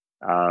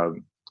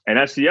 And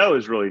SEO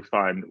is really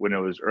fun when it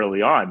was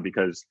early on,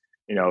 because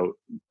the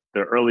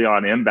early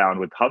on inbound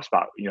with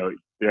HubSpot,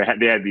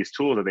 they had these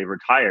tools that they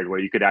retired where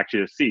you could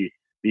actually just see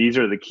these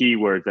are the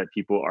keywords that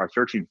people are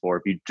searching for.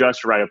 If you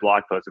just write a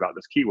blog post about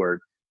this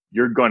keyword,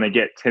 you're going to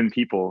get 10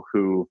 people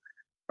who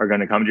are going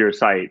to come to your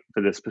site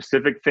for this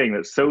specific thing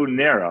that's so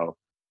narrow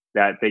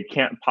that they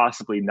can't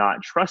possibly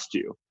not trust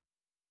you.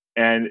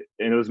 And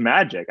it was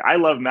magic. I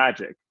love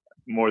magic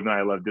more than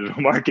I love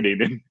digital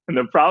marketing. And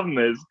the problem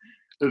is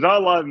there's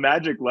not a lot of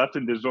magic left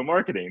in digital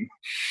marketing.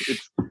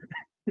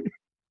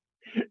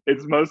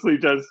 It's mostly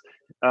just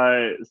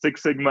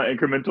Six Sigma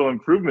incremental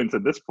improvements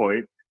at this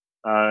point,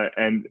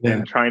 and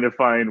trying to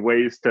find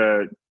ways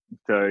to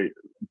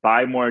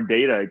buy more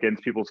data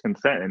against people's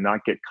consent and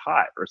not get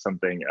caught or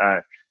something.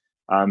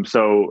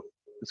 So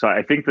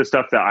I think the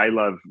stuff that I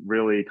love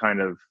really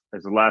kind of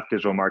has left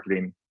digital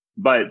marketing.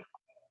 But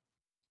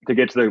to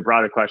get to the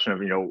broader question of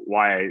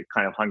why I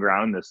kind of hung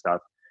around this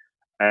stuff,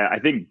 I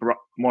think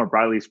more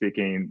broadly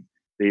speaking,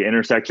 the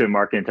intersection of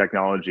marketing and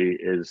technology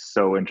is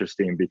so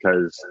interesting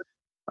because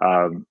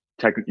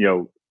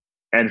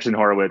Anderson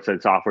Horowitz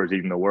said software is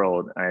eating the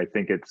world. And I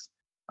think it's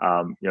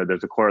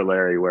there's a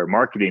corollary where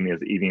marketing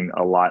is eating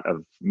a lot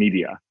of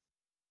media,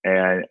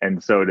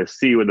 and so to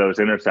see where those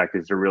intersect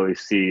is to really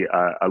see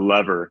a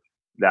lever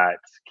that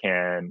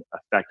can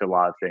affect a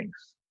lot of things.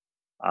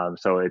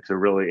 So it's a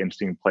really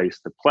interesting place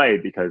to play,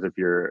 because if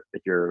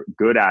you're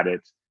good at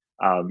it,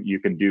 you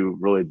can do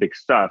really big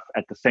stuff.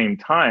 At the same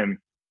time,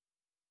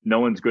 no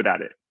one's good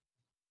at it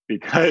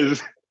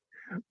because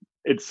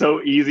it's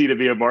so easy to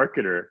be a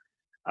marketer.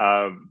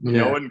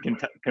 No one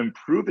can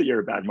prove that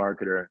you're a bad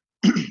marketer.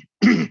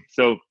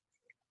 So,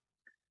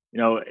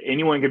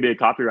 anyone can be a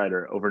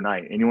copywriter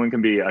overnight. Anyone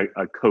can be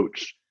a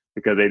coach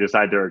because they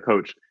decide they're a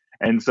coach.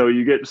 And so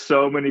you get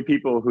so many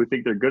people who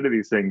think they're good at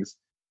these things,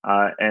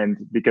 and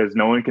because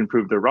no one can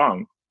prove they're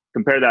wrong.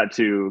 Compare that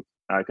to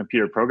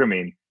computer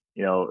programming.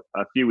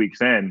 A few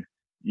weeks in,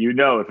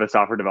 if a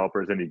software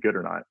developer is any good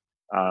or not.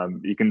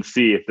 You can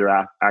see if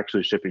they're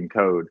actually shipping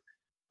code.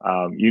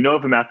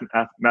 If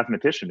a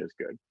mathematician is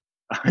good.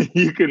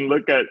 You can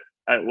look at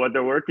what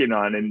they're working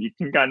on and you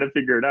can kind of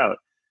figure it out.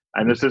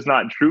 And this is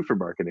not true for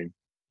marketing.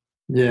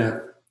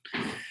 Yeah.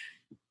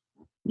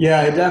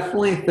 Yeah, I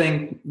definitely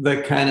think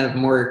the kind of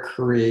more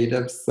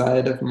creative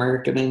side of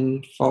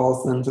marketing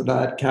falls into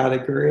that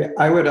category.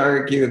 I would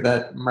argue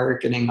that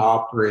marketing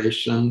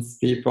operations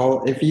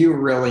people, if you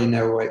really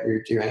know what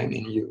you're doing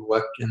and you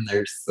look in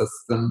their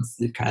systems,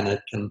 you kind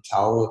of can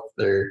tell if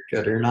they're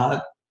good or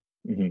not.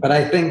 Mm-hmm. But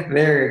I think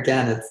there,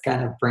 again, it's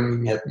kind of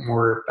bringing it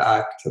more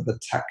back to the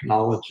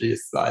technology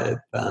side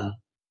than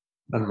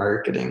the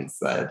marketing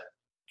side.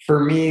 For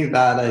me,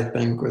 that I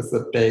think was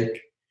a big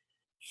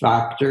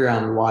factor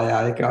on why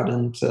I got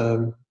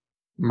into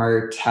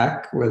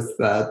MarTech, was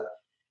that,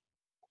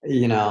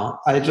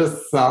 I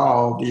just saw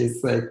all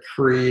these like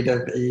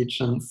creative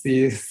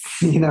agencies,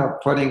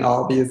 putting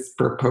all these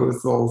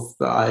proposals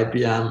to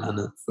IBM, and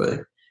it's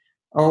like,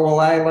 oh, well,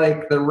 I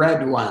like the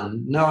red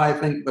one. No, I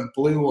think the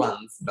blue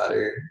one's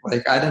better.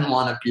 Like, I didn't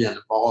want to be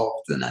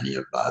involved in any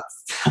of that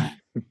stuff.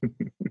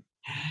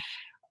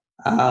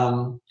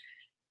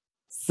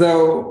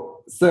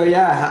 So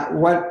yeah,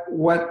 what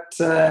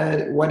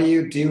do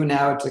you do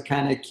now to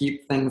kind of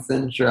keep things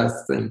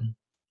interesting?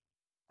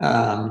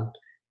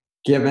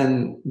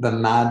 Given the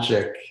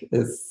magic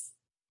is,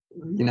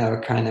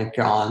 kind of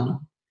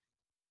gone.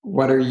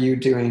 What are you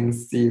doing,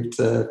 Steve,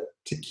 to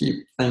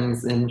keep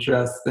things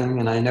interesting?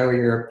 And I know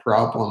you're a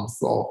problem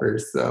solver,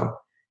 so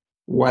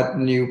what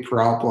new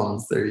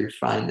problems are you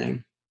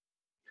finding?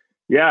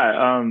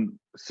 Yeah,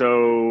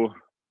 so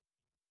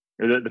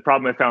the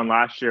problem I found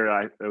last year,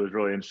 it was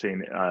really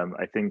interesting.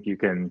 I think you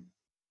can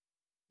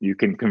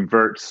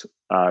convert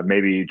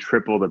maybe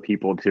triple the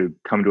people to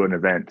come to an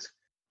event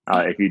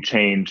if you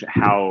change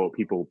how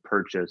people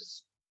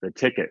purchase the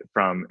ticket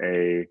from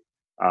a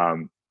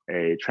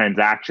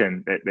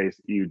transaction that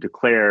you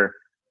declare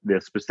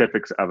the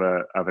specifics of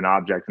an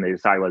object and they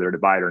decide whether to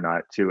buy it or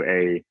not, to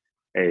a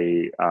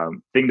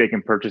thing they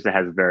can purchase that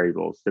has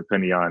variables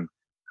depending on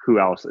who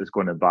else is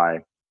going to buy.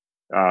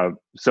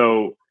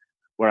 So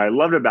what I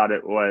loved about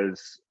it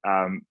was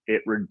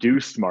it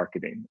reduced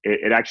marketing.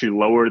 It actually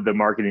lowered the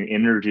marketing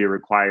energy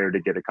required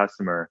to get a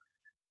customer.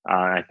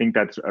 I think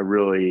that's a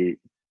really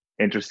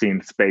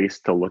interesting space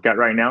to look at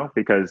right now,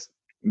 because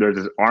there's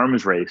this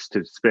arms race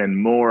to spend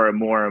more and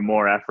more and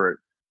more effort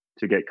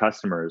to get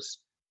customers.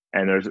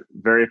 And there's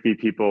very few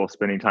people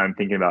spending time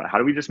thinking about how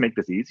do we just make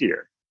this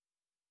easier?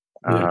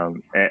 Yeah.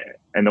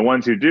 And the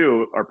ones who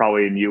do are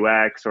probably in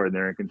UX or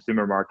they're in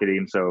consumer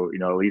marketing. So,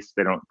 at least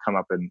they don't come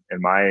up in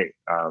my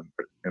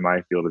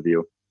field of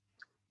view.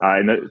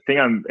 And the thing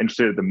I'm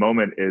interested in at the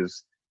moment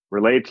is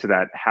relates to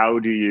that. How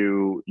do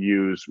you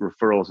use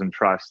referrals and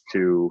trust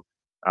to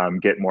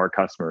get more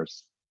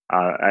customers?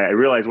 I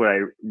realize what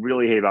I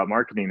really hate about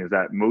marketing is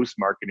that most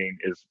marketing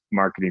is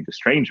marketing to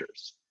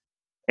strangers,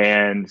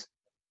 and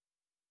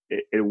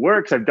it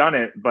works. I've done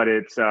it, but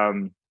it's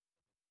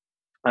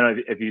I don't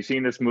know if you've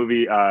seen this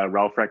movie,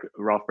 Ralph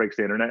Breaks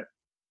the Internet.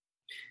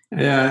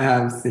 Yeah, I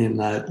have seen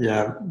that.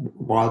 Yeah,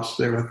 watched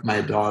it with my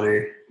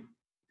daughter.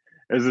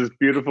 There's this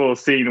beautiful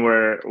scene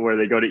where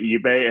they go to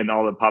eBay and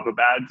all the pop-up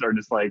ads are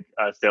just like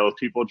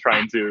salespeople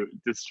trying to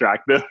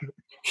distract them.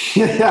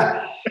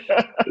 Yeah,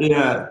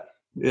 yeah.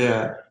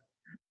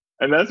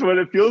 And that's what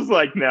it feels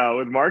like now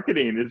with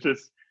marketing. It's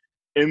just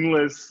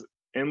endless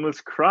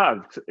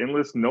craft,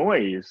 endless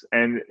noise,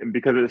 and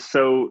because it's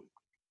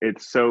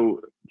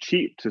so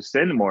cheap to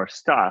send more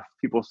stuff,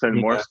 people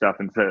send more stuff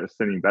instead of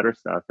sending better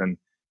stuff. And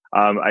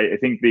I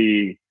think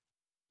the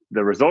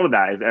result of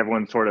that is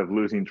everyone's sort of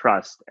losing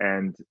trust.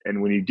 And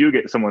when you do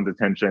get someone's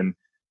attention,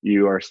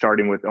 you are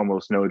starting with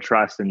almost no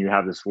trust, and you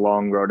have this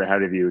long road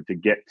ahead of you to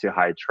get to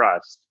high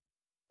trust.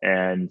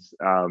 And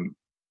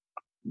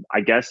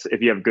I guess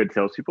if you have good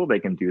salespeople, they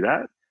can do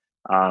that.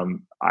 I've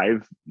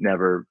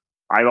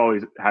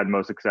always had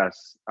most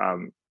success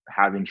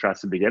having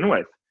trust to begin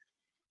with.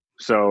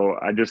 So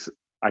I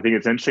think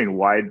it's interesting.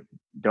 Why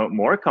don't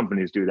more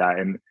companies do that?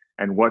 And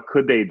what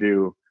could they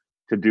do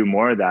to do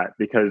more of that?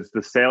 Because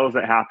the sales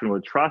that happen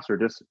with trust are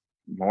just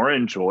more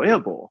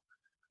enjoyable.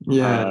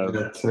 Yeah,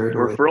 totally.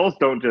 Referrals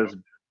don't just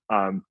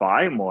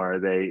buy more;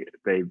 they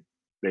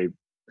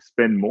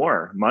spend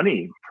more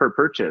money per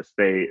purchase.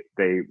 They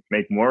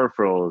make more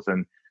referrals,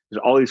 and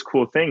there's all these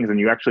cool things, and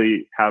you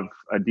actually have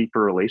a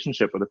deeper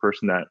relationship with the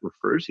person that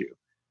refers you.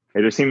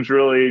 It just seems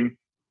really,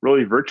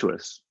 really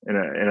virtuous in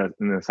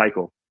a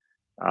cycle,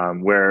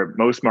 where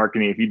most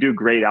marketing, if you do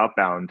great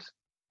outbound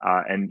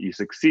and you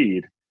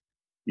succeed,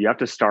 you have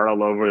to start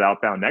all over with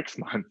outbound next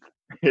month.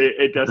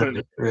 It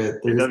doesn't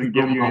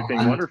give you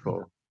anything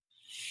wonderful.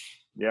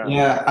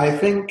 Yeah, I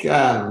think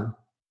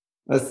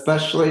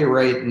especially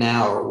right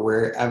now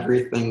where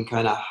everything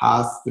kind of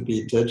has to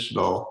be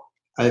digital,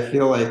 I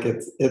feel like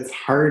it's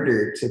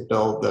harder to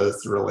build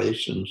those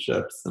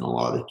relationships in a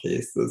lot of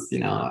cases.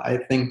 I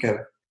think of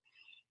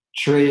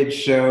trade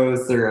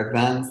shows or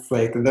events,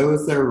 like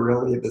those are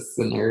really the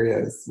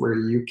scenarios where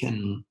you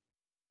can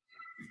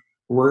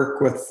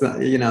work with,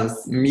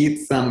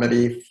 meet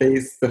somebody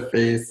face to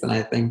face. And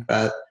I think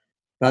that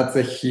that's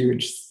a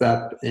huge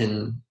step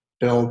in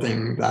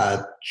building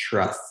that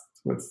trust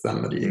with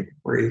somebody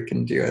where you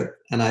can do it.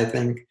 And I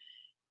think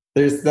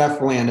there's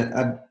definitely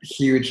a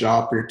huge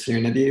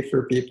opportunity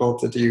for people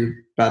to do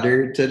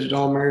better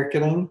digital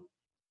marketing.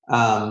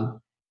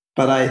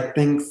 But I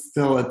think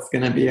still it's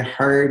going to be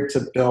hard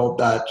to build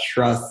that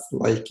trust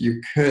like you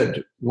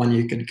could when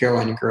you could go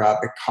and grab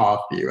a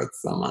coffee with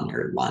someone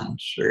or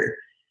lunch or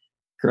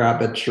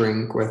grab a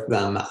drink with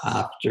them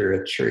after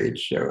a trade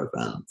show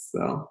event.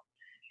 So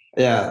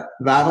yeah,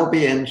 that'll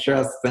be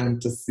interesting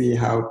to see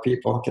how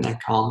people can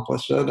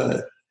accomplish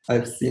it.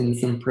 I've seen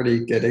some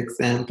pretty good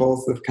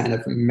examples of kind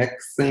of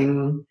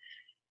mixing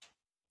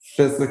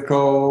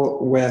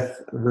physical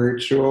with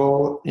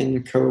virtual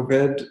in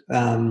COVID.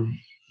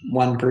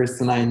 One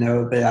person I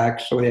know, they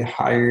actually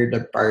hired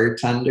a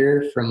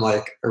bartender from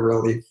like a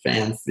really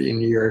fancy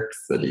New York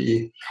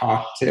City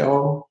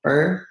cocktail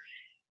bar,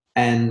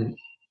 and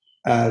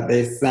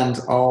they sent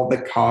all the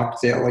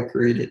cocktail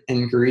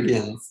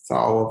ingredients to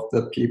all of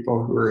the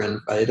people who were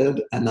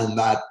invited, and then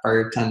that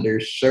bartender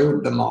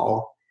showed them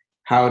all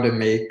how to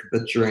make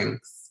the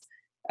drinks.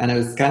 And it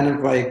was kind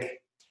of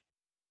like,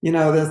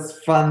 this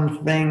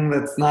fun thing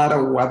that's not a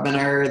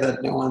webinar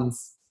that no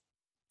one's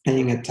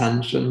paying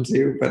attention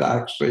to, but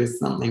actually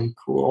something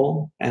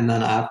cool. And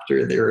then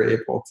after they were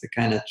able to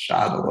kind of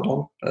chat a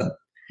little. But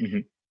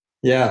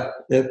yeah,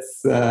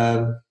 it's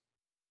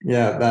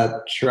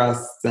that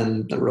trust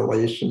and the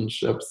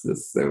relationships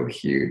is so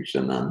huge,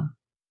 and then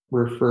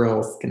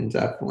referrals can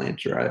definitely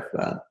drive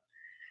that.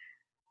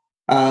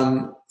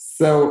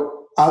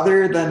 So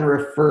other than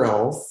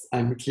referrals,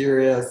 I'm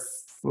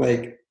curious,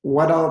 like,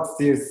 what else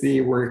do you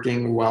see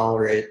working well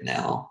right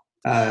now,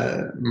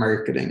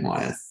 marketing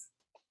wise?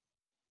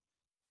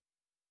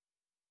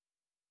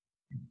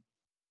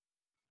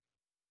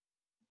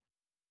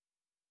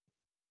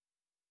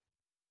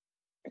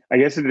 I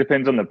guess it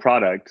depends on the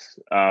product.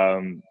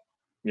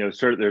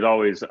 There's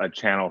always a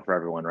channel for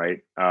everyone,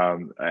 right?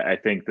 I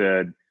think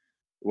that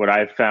what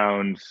I've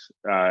found,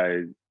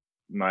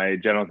 my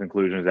general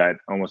conclusion is that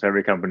almost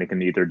every company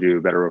can either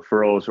do better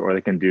referrals or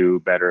they can do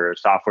better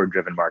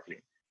software-driven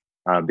marketing,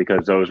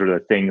 because those are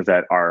the things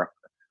that are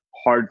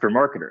hard for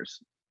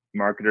marketers.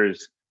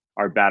 Marketers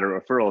are bad at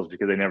referrals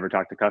because they never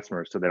talk to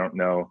customers, so they don't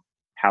know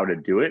how to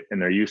do it,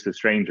 and they're used to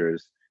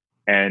strangers.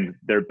 And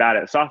they're bad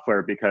at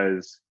software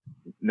because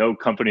no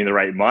company in the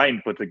right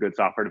mind puts a good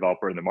software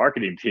developer in the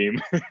marketing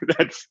team.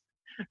 That's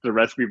the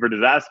recipe for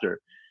disaster.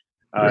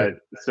 Right.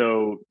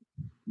 So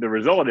the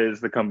result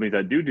is the companies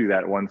that do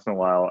that once in a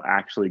while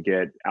actually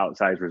get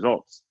outsized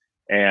results.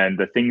 And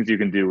the things you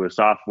can do with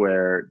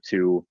software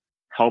to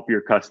help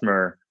your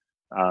customer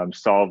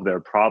solve their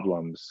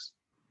problems,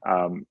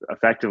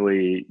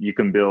 effectively, you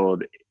can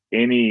build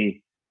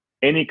any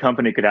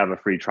company could have a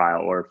free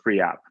trial or a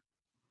free app.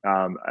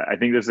 I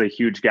think there's a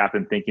huge gap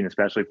in thinking,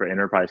 especially for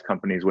enterprise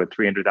companies with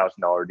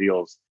 $300,000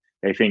 deals.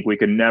 They think we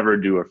can never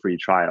do a free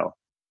trial,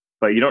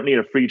 but you don't need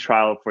a free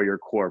trial for your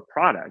core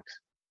product.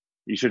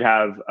 You should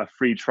have a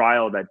free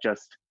trial that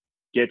just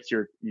gets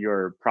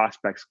your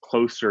prospects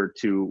closer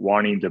to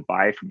wanting to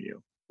buy from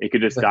you. It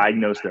could just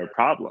diagnose their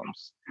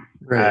problems.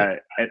 Right.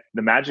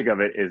 The magic of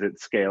it is it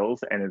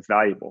scales and it's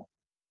valuable.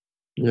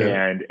 Yeah.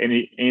 And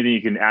anything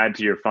you can add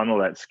to your funnel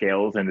that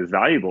scales and is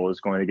valuable is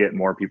going to get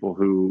more people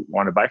who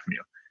want to buy from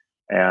you.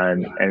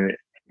 And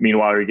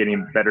meanwhile, you're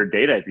getting better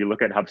data. If you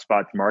look at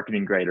HubSpot's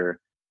marketing grader,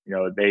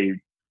 they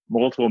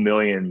multiple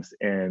millions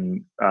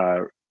in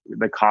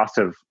the cost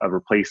of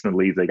replacing the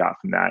leads they got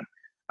from that.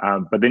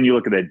 But then you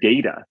look at the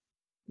data,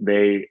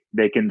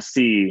 they can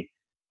see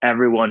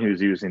everyone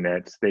who's using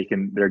it.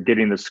 They're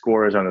getting the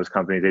scores on those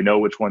companies. They know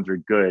which ones are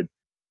good.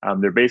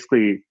 They're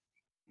basically,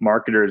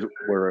 marketers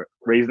were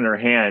raising their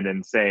hand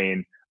and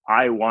saying,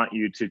 I want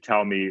you to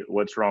tell me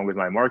what's wrong with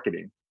my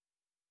marketing.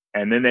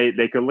 And then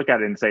they could look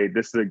at it and say,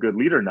 this is a good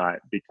lead or not,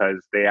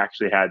 because they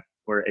actually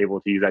were able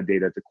to use that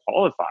data to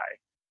qualify.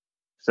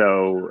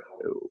 So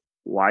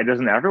why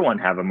doesn't everyone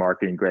have a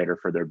marketing grader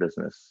for their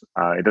business?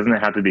 It doesn't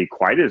have to be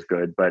quite as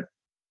good, but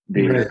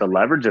the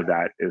leverage of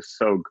that is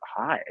so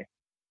high.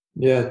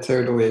 Yeah,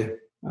 totally.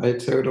 I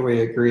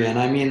totally agree. And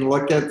I mean,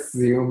 look at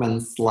Zoom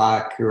and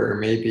Slack, who are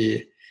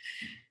maybe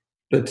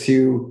the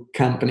two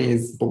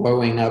companies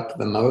blowing up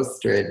the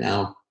most right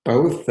now.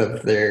 Both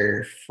of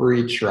their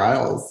free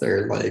trials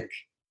are like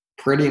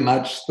pretty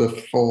much the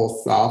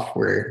full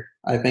software.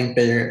 I think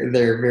they're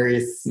very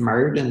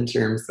smart in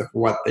terms of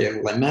what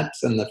they limit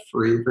in the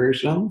free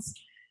versions.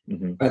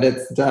 Mm-hmm. But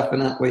it's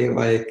definitely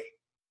like,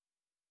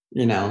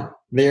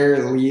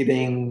 they're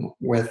leading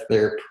with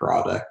their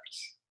product.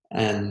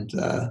 And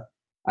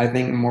I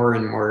think more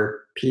and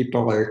more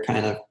people are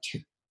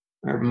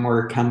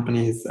more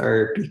companies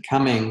are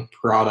becoming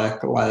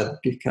product led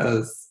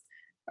because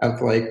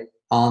of like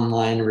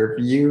online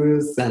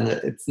reviews. And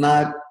it's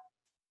not,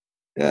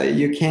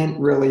 you can't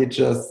really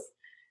just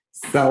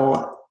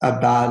sell a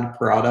bad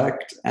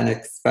product and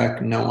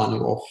expect no one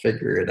will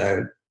figure it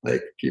out.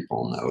 Like,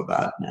 people know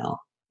that now.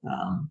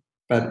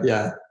 But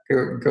yeah,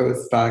 it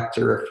goes back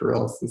to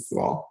referrals as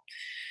well.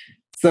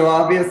 So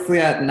obviously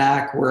at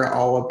Knack, we're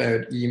all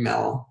about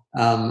email.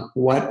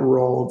 What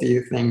role do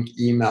you think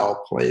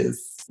email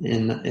plays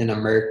in a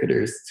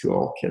marketer's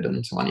toolkit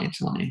in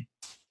 2020?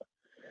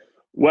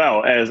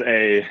 Well, as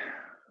a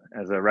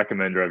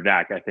recommender of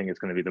Knack, I think it's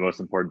going to be the most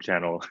important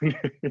channel.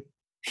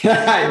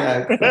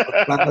 Yeah,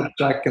 not a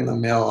check in the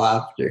mail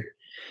after.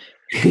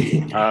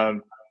 It's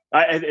going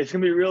to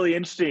be really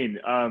interesting.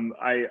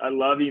 I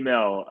love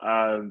email.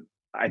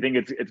 I think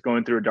it's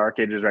going through dark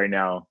ages right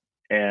now,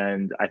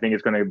 and I think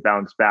it's going to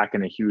bounce back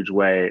in a huge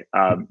way.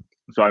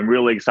 So I'm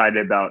really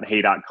excited about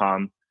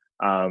Hey.com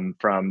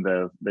from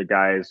the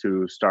guys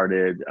who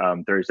started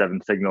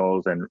 37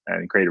 Signals and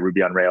created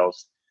Ruby on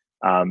Rails.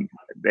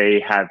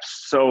 They have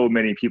so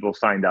many people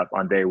signed up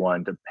on day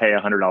one to pay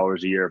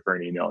 $100 a year for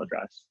an email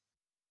address.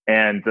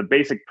 And the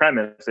basic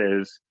premise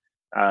is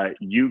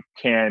you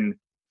can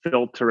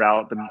filter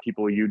out the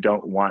people you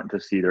don't want to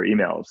see their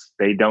emails.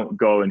 They don't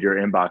go into your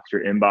inbox.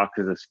 Your inbox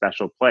is a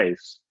special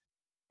place.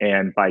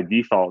 And by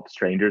default,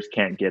 strangers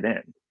can't get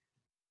in.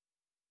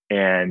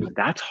 And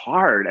that's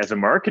hard as a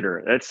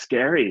marketer. That's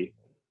scary.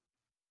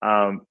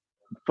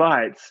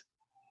 But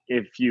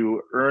if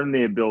you earn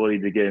the ability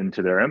to get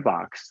into their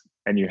inbox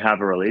and you have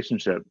a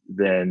relationship,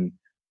 then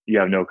you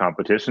have no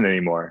competition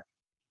anymore.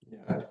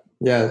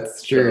 Yeah,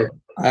 it's true.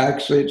 I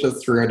actually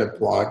just wrote a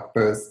blog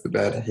post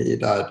about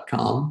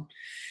Hey.com.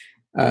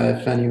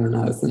 If anyone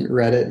hasn't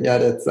read it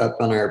yet, it's up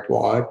on our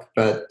blog.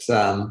 But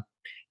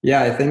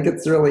yeah, I think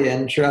it's really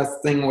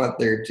interesting what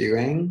they're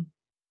doing.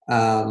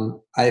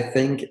 I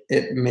think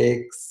it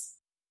makes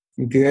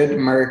good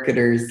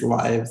marketers'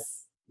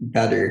 lives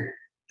better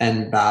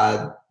and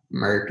bad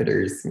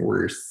marketers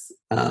worse.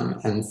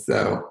 And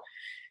so,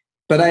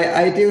 but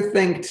I do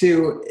think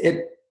too,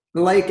 it,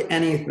 like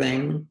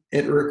anything,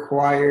 it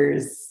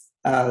requires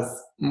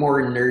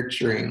more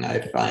nurturing,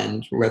 I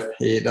find, with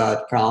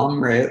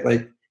Hey.com, right?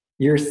 Like,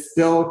 you're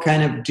still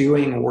kind of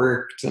doing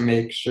work to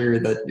make sure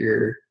that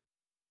your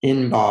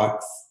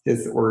inbox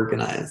is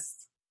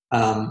organized.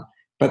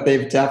 But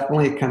they've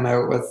definitely come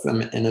out with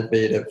some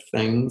innovative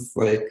things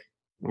like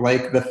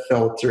the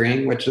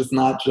filtering, which is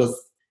not just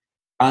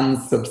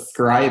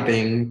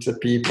unsubscribing to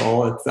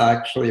people, it's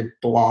actually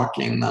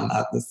blocking them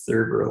at the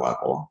server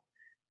level.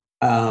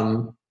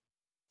 And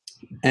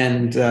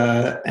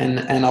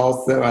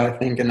also, I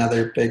think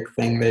another big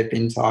thing they've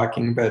been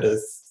talking about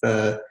is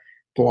the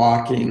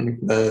blocking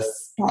the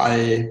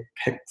spy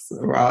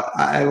pixel. Well,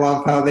 I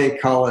love how they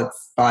call it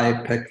spy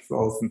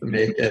pixels to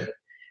make it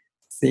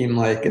seem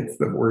like it's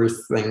the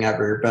worst thing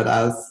ever. But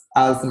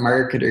as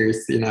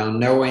marketers,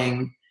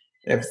 knowing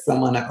if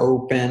someone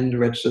opened,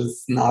 which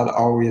is not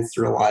always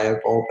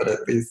reliable, but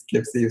at least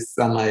gives you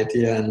some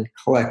idea, and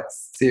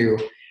clicks too.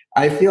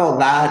 I feel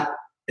that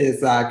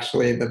is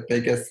actually the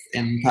biggest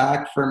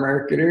impact for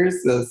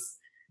marketers is,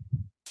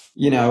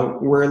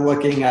 we're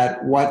looking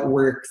at what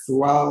works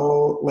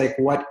well, like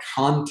what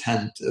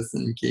content is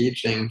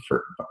engaging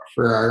for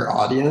our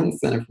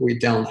audience. And if we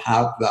don't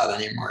have that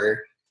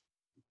anymore,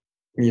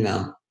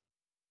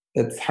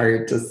 it's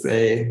hard to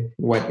say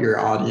what your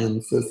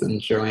audience is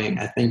enjoying.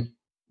 I think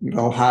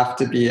there'll have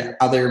to be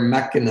other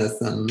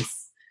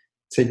mechanisms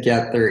to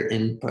get their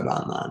input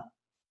on that.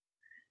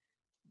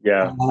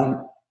 Yeah.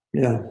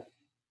 Yeah.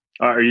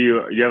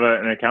 You have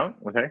an account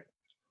with Hey?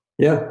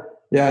 Yeah.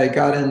 Yeah. I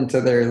got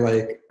into their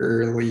like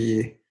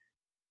early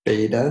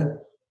beta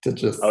to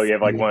just. Oh, you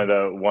have like one of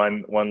the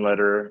one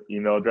letter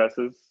email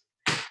addresses?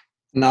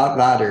 Not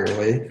that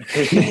early.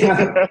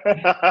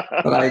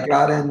 But I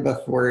got in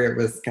before it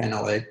was kind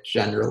of like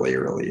generally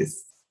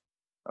released.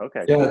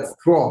 Okay. Yeah, cool. It's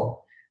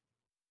cool.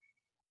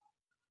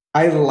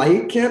 I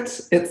like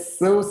it. It's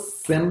so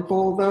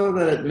simple though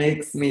that it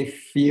makes me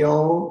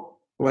feel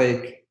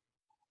like,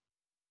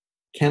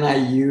 can I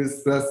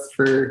use this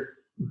for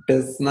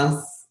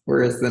business?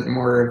 Or is it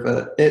more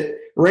of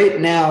right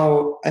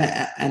now,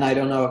 and I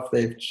don't know if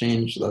they've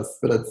changed this,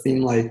 but it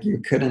seemed like you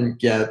couldn't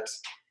get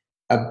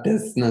a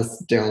business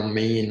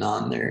domain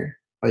on there.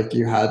 Like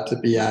you had to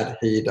be at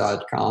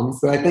hey.com.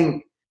 So I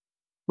think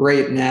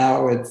right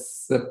now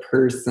it's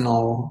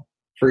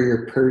for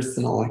your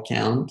personal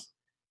account,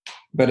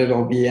 but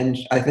it'll be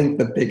I think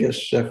the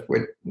biggest shift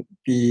would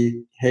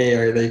be, hey,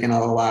 are they going to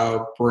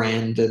allow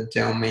branded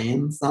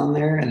domains on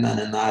there? And then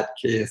in that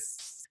case,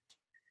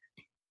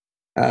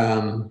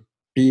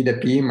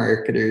 B2B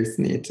marketers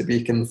need to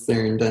be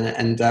concerned,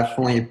 and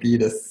definitely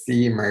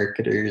B2C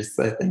marketers.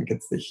 I think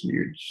it's a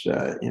huge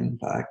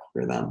impact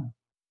for them.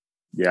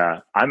 Yeah,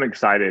 I'm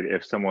excited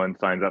if someone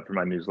signs up for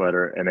my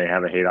newsletter and they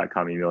have a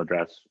hey.com email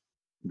address,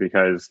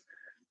 because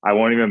I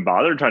won't even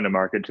bother trying to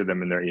market to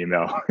them in their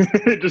email.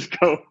 Just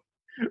go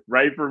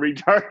right for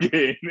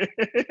retargeting.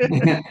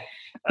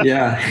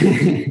 Yeah.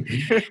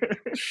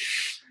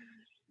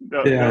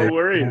 No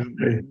worries.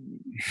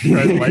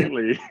 Tread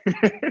lightly.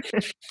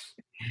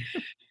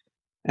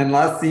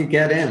 Unless you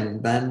get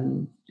in,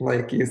 then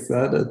like you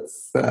said,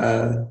 it's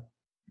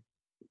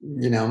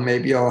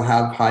maybe you'll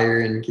have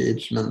higher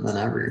engagement than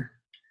ever.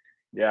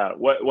 Yeah,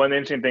 one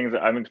interesting thing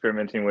that I'm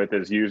experimenting with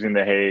is using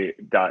the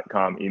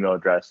hey.com email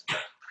address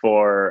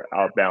for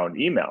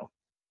outbound email.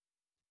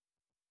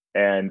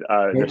 And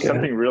there's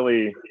something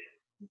really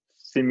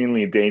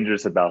seemingly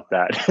dangerous about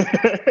that.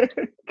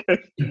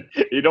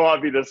 You don't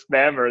want to be the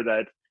spammer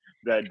that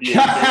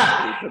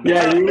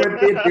yeah, you would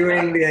be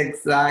doing the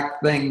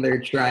exact thing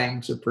they're trying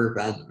to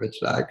prevent,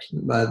 which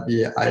actually that'd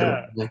be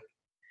ironic.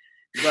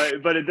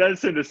 But it does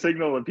send a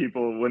signal to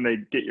people when they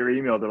get your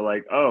email. They're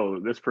like, oh,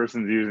 this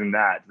person's using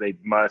that. They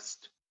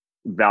must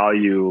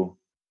value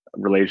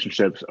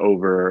relationships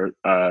over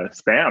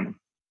spam.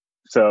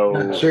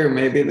 So sure,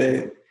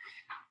 maybe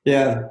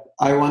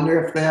I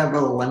wonder if they have a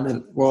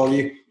limit. Well,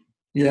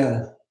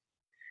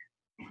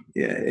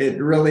 it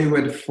really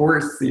would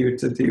force you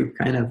to do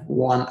kind of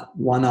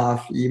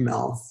one-off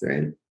emails,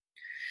 right?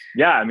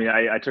 Yeah, I mean,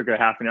 I took a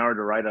half an hour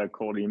to write a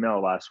cold email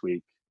last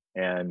week,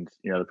 and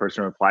the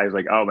person replies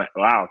like, "Oh,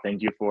 wow,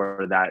 thank you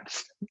for that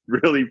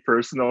really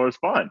personal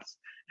response."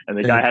 And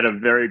the guy had a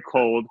very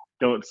cold,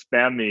 "Don't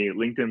spam me"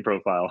 LinkedIn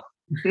profile.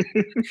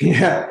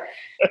 Yeah,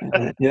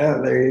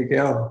 there you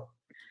go.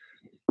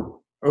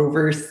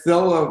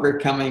 Still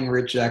overcoming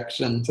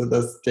rejection to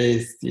this day,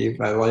 Steve.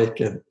 I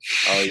like it.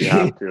 Oh, you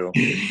have to.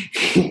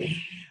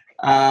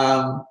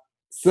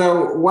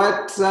 So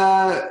what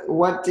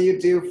do you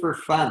do for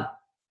fun?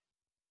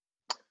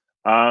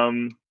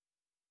 Well,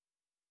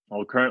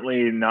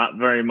 currently not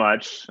very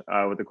much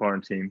with the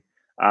quarantine.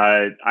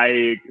 So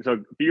a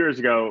few years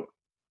ago,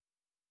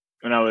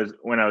 when I was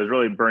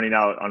really burning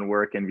out on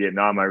work in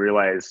Vietnam, I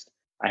realized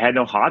I had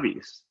no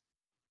hobbies,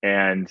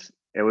 and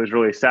it was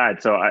really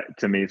sad. So I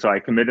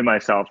committed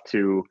myself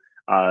to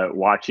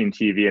watching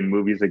TV and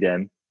movies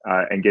again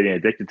and getting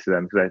addicted to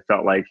them, because I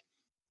felt like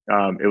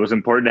it was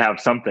important to have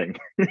something,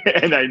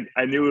 and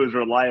I knew it was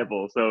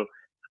reliable. So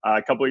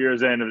a couple of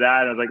years into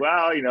that, I was like,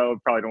 well,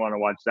 probably don't want to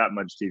watch that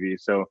much TV.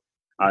 So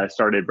I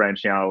started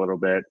branching out a little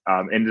bit.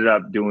 Ended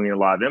up doing a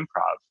lot of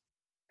improv,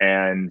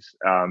 and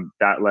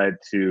that led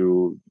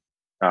to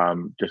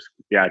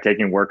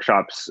taking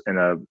workshops in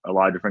a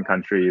lot of different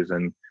countries.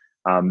 And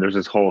there's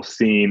this whole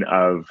scene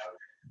of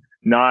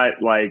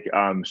not like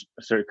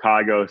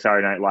Chicago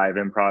Saturday Night Live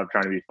improv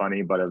trying to be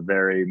funny, but a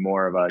very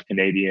more of a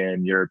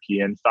Canadian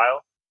European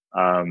style.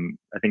 I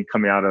think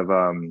coming out of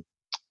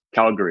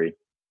Calgary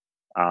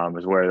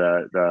is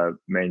where the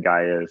main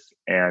guy is,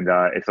 and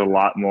it's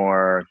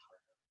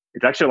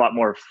actually a lot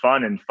more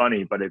fun and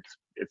funny, but it's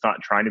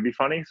not trying to be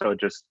funny. So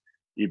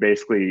you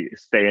basically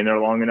stay in there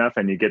long enough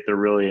and you get the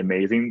really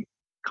amazing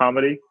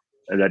comedy,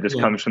 and that just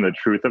comes from the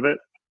truth of it.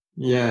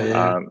 Yes,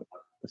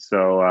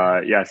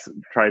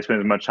 try to spend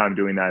as much time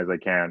doing that as I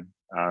can.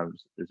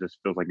 It just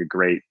feels like a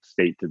great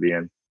state to be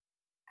in.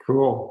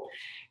 Cool.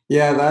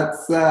 Yeah,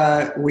 that's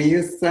we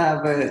used to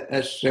have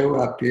a show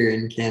up here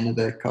in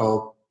Canada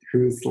called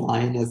Whose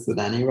Line Is It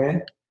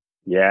Anyway?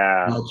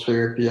 Yeah. Not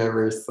sure if you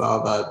ever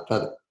saw that,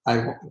 but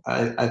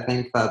I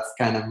think that's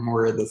kind of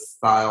more the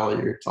style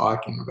you're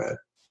talking about.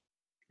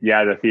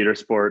 Yeah, the theater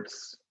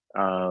sports,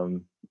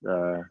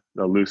 the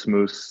Loose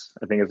Moose,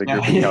 I think is a Yeah,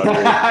 group in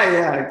Calgary.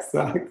 yeah,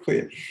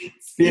 exactly.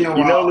 It's been a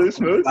You know while Loose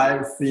since Moose?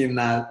 I've seen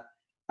that.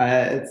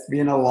 It's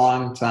been a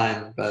long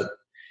time, but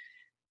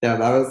yeah,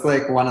 that was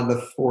like one of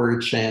the 4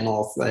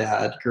 channels I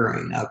had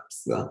growing up.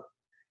 So,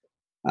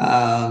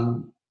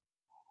 um,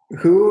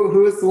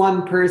 who's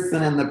one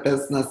person in the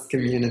business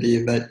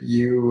community that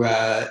you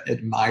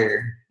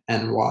admire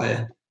and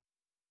why?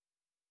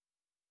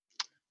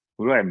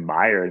 Who do I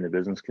admire in the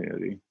business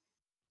community?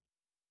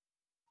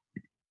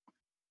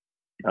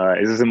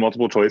 Is this a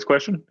multiple choice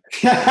question?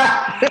 You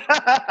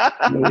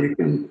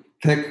can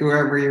pick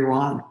whoever you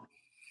want.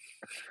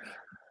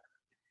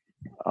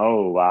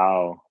 Oh,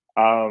 wow.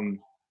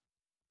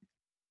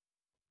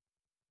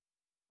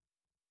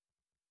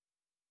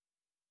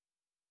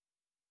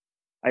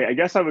 I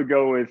guess I would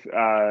go with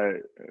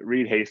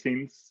Reed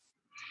Hastings.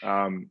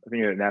 I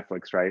think at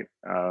Netflix, right?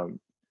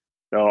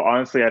 So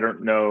honestly, I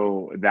don't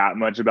know that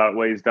much about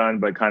what he's done,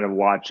 but kind of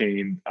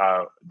watching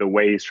the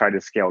way he's tried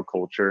to scale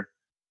culture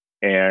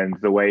and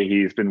the way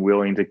he's been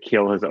willing to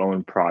kill his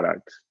own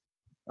product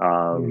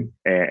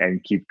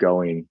and keep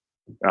going.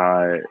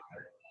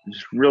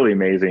 Just really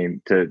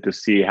amazing to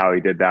see how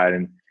he did that.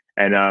 And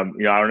you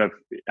know, I don't know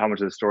how much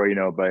of the story you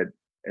know, but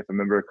if I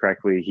remember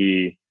correctly,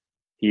 he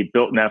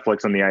built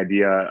Netflix on the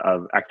idea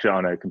of actually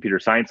on a computer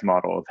science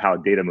model of how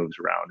data moves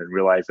around, and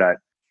realized that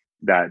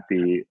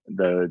the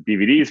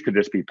DVDs could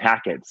just be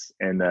packets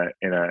in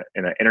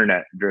an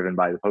internet driven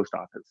by the post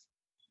office.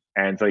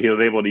 And so he was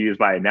able to use,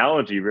 by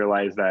analogy,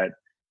 realize that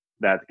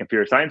the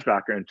computer science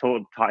background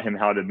taught him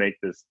how to make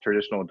this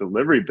traditional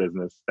delivery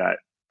business that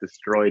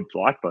destroyed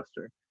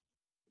Blockbuster.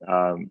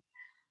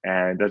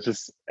 And that's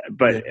just,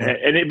 but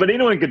Yeah. but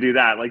anyone could do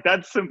that. Like,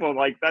 that's simple.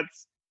 Like,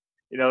 that's,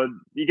 you know,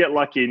 you get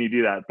lucky and you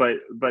do that.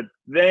 But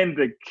then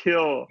to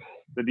kill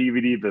the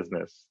DVD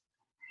business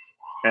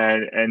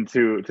and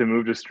to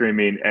move to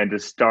streaming and to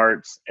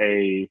start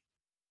a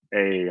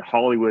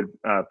Hollywood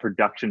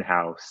production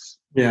house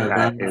Yeah,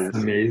 that that's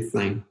is,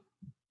 amazing. Now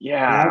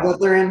yeah. that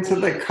they're into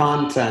the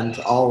content,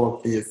 all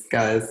of these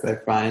guys, I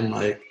find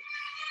like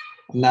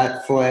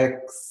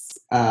Netflix,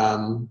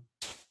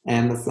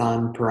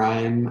 Amazon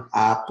Prime,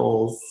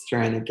 Apple's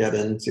trying to get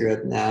into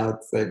it now.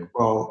 It's like,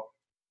 well,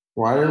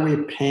 why are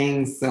we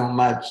paying so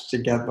much to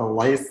get the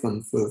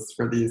licenses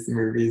for these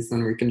movies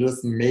when we can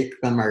just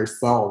make them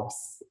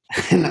ourselves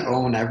and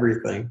own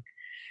everything?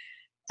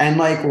 And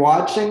like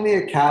watching the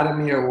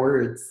Academy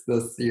Awards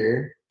this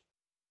year,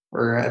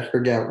 or I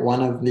forget,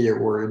 one of the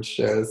award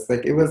shows,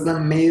 like it was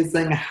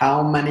amazing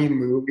how many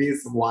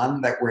movies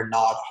won that were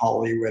not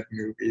Hollywood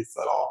movies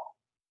at all.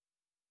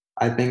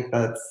 I think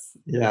that's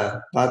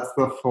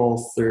the full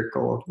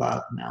circle of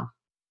that now.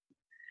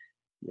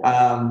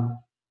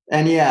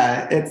 And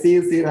yeah, it's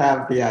easy to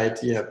have the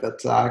idea, but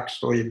to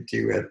actually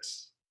do it,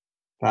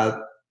 that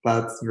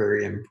that's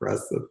very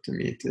impressive to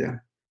me too.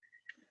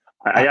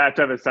 I have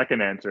to have a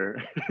second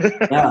answer.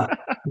 Yeah,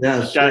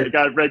 yeah, sure.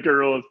 Got to break your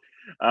rules.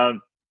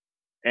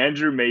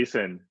 Andrew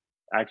Mason,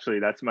 actually,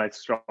 that's my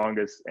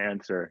strongest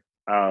answer.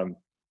 Do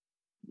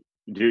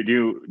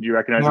you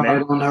recognize No, the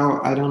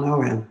name? I don't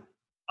know him.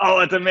 Oh,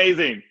 it's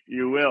amazing.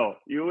 You will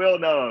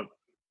know him.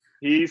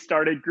 He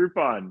started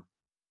Groupon.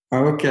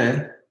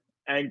 Okay.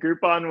 And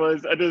Groupon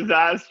was a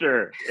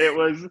disaster. It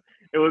was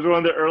one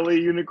of the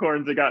early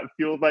unicorns that got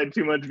fueled by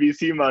too much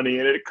VC money,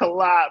 and it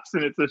collapsed,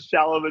 and it's a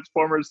shell of its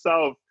former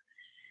self.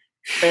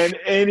 And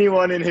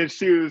anyone in his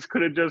shoes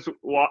could have just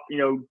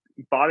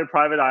bought a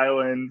private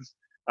island,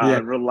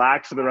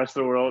 relaxed for the rest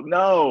of the world.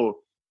 No,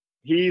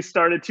 he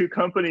started 2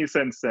 companies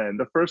since then.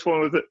 The first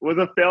one was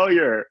a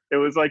failure. It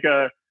was like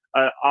a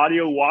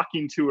audio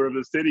walking tour of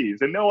the cities,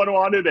 and no one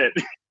wanted it.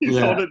 He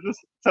sold it to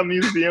some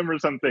museum or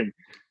something.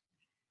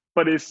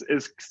 But his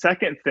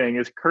second thing,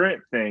 his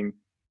current thing,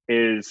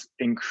 is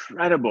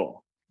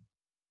incredible.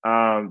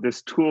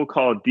 This tool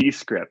called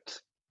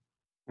Descript.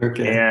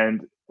 Okay.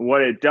 And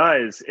what it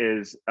does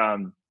is,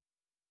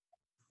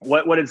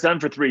 what it's done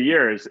for 3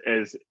 years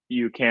is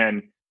you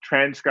can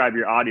transcribe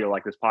your audio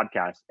like this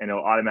podcast, and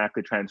it'll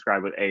automatically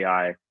transcribe with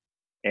AI.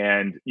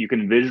 And you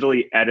can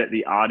visually edit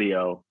the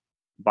audio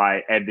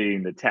by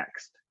editing the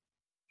text.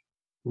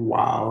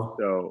 Wow.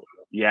 So,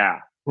 yeah.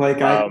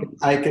 Like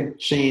I could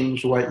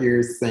change what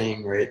you're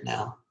saying right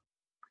now.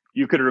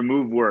 You could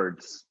remove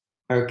words.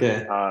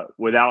 Okay.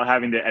 Without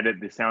having to edit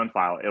the sound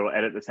file. It will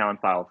edit the sound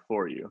file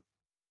for you.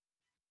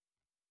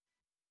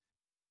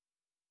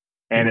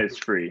 And it's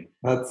free.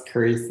 That's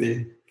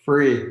crazy.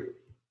 Free.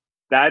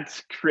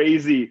 That's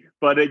crazy,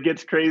 but it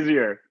gets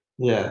crazier.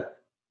 Yeah.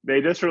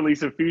 They just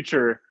released a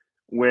feature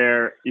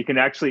where you can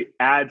actually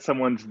add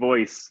someone's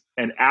voice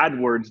and add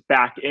words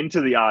back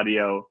into the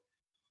audio.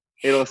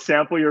 It'll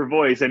sample your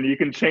voice, and you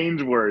can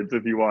change words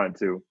if you want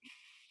to.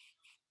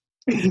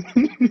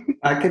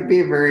 That could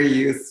be very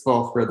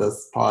useful for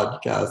this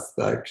podcast,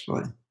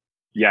 actually.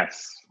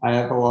 Yes. I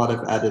have a lot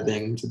of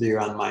editing to do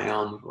on my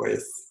own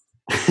voice.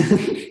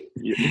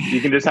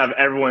 You can just have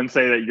everyone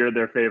say that you're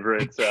their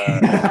favorite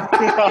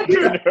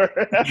entrepreneur.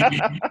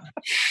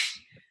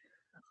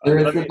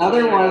 There's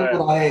another one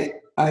that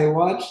I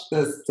watched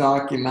this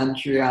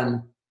documentary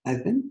on, I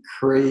think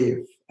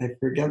Crave. I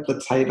forget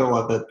the title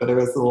of it, but it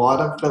was a lot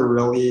of the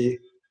really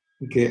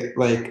good,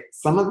 like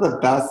some of the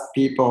best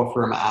people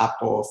from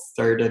Apple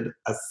started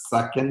a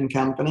second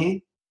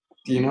company.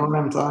 Do you know what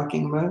I'm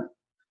talking about?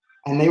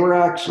 And they were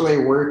actually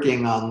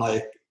working on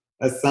like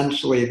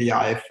essentially the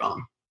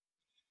iPhone.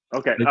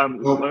 Okay.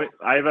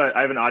 I have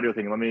an audio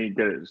thing. Let me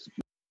get it.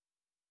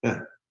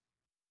 Yeah.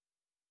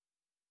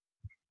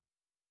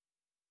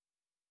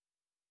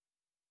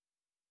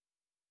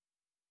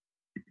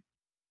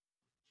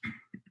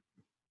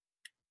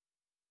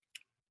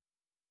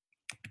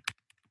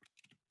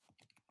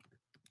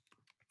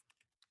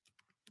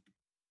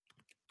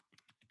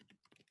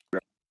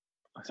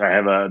 Sorry, I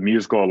have a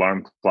musical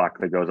alarm clock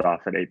that goes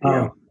off at 8 p.m.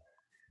 Oh.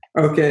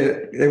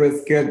 Okay, it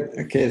was good.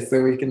 Okay,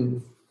 so we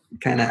can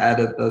kind of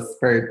edit this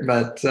part,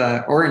 but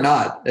or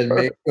not. It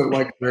makes it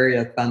look very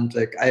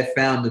authentic. I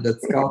found it.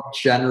 It's called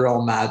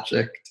General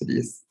Magic.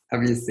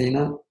 Have you seen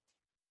it?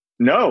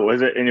 No,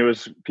 was it? And it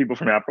was people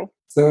from Apple?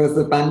 So it was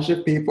a bunch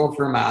of people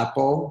from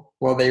Apple.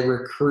 Well, they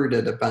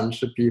recruited a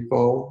bunch of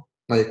people,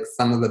 like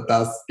some of the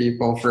best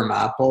people from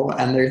Apple.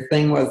 And their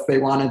thing was they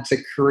wanted to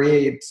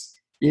create,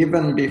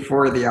 even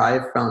before the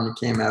iPhone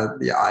came out,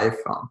 the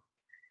iPhone.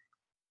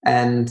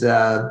 And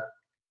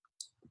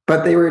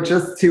but they were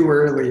just too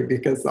early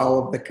because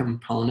all of the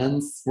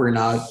components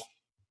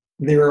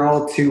they were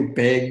all too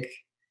big,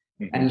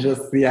 and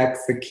just the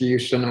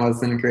execution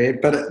wasn't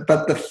great. But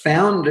the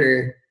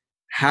founder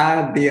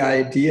had the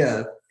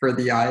idea for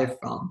the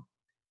iPhone.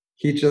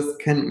 He just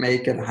couldn't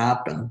make it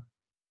happen.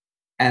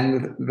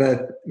 And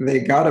they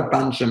got a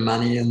bunch of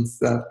money and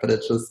stuff, but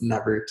it just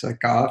never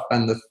took off.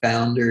 And the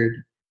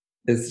founder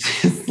is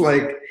just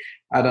like,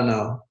 I don't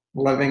know,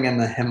 living in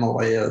the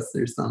Himalayas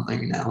or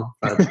something now.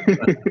 But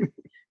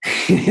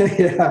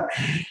yeah,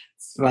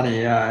 it's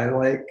funny. Yeah, I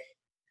like,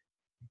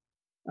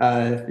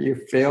 if you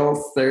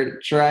fail,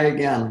 try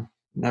again.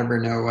 Never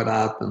know what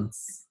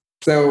happens.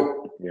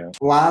 So,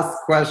 last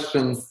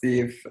question,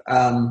 Steve.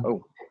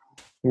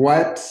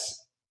 What's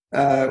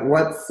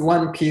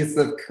one piece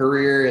of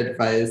career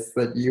advice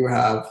that you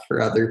have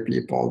for other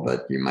people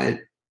that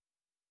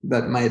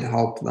might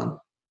help them?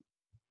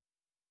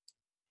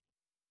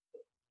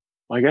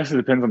 Well, I guess it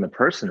depends on the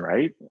person,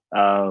 right?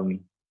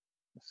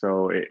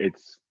 So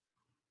it's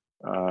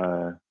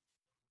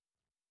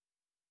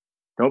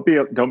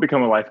don't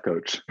become a life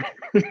coach.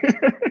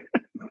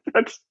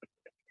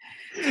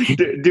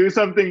 Do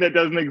something that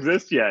doesn't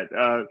exist yet.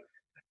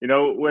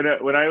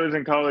 When I was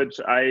in college,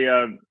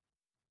 I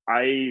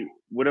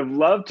would have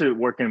loved to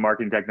work in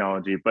marketing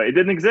technology, but it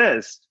didn't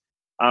exist.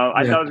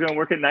 I thought I was going to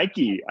work at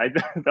Nike. I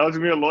thought I was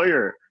going to be a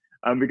lawyer,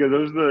 because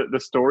those are the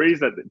stories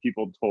that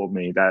people told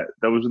me, that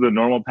those are the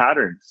normal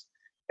patterns.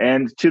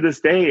 And to this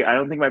day, I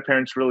don't think my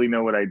parents really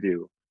know what I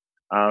do.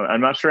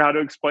 I'm not sure how to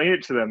explain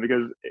it to them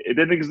because it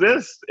didn't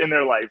exist in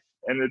their life,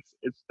 and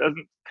it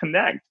doesn't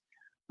connect.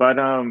 But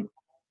and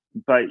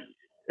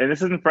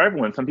this isn't for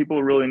everyone. Some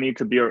people really need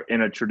to be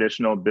in a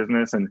traditional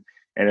business, and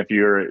if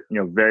you're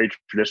very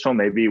traditional,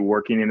 maybe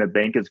working in a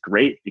bank is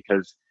great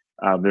because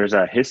there's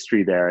a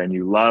history there, and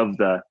you love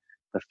the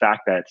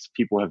fact that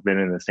people have been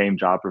in the same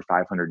job for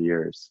 500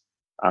 years.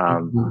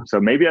 So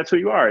maybe that's who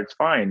you are. It's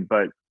fine.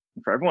 But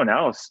for everyone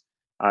else,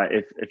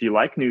 if you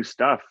like new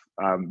stuff,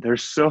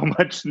 there's so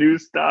much new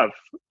stuff,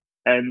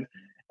 and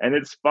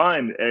it's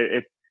fun.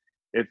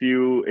 If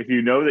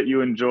you know that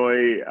you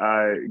enjoy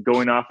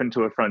going off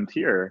into a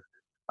frontier,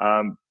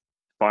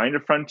 find a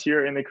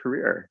frontier in a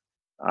career.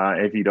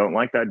 If you don't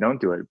like that,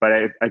 don't do it. But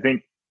I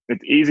think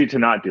it's easy to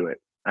not do it.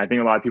 I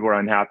think a lot of people are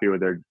unhappy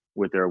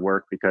with their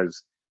work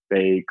because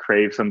they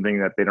crave something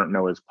that they don't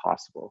know is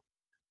possible.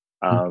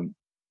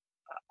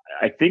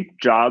 I think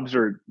jobs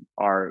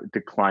are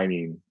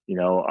declining.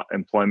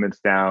 Employment's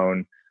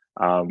down.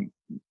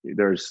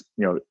 There's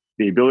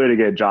the ability to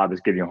get a job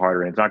is getting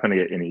harder, and it's not going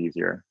to get any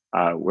easier.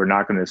 We're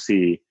not going to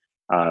see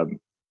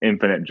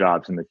infinite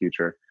jobs in the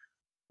future,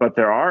 but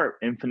there are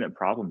infinite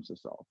problems to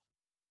solve.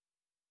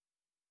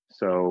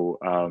 So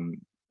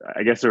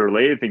I guess a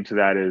related thing to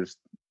that is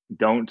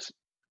don't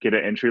get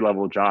an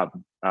entry-level job.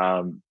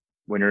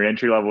 When you're an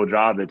entry-level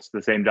job, it's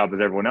the same job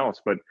as everyone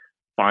else, but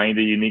find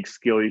a unique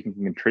skill you can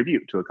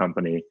contribute to a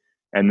company.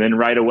 And then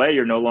right away,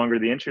 you're no longer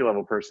the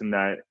entry-level person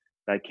that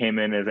came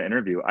in as an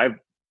interview. I've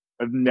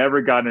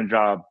never gotten a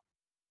job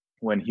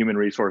when human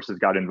resources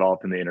got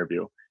involved in the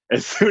interview.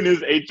 As soon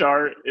as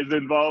HR is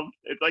involved,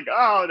 it's like,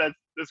 oh,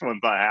 this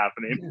one's not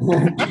happening.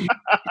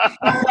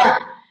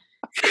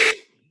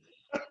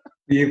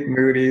 Steve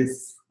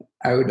Moody's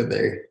out of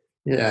there.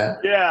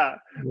 Yeah.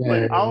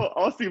 Like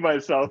I'll see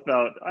myself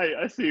out.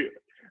 I see.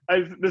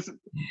 If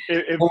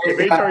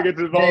HR gets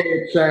involved.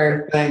 Hey,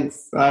 HR,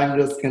 thanks. I'm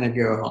just gonna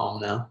go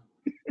home now.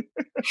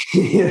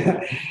 Yeah,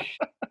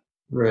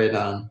 right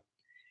on.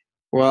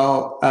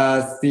 Well,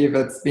 Steve,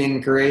 it's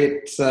been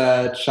great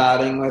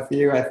chatting with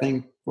you. I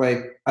think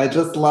I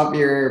just love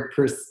your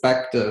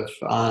perspective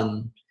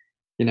on,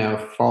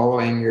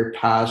 following your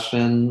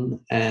passion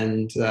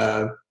and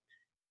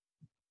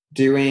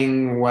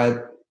doing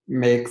what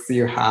makes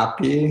you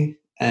happy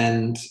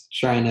and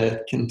trying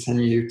to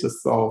continue to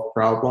solve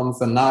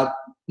problems and not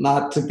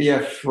to be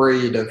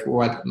afraid of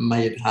what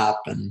might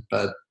happen,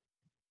 but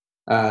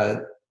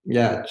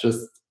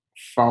just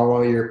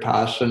follow your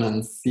passion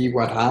and see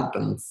what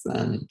happens.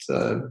 And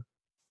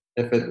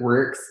if it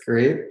works,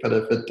 great. But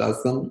if it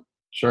doesn't,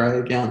 try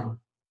again.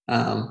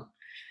 As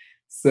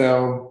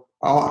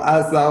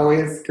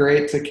always,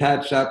 great to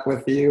catch up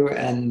with you.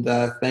 And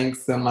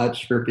thanks so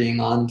much for being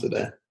on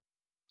today.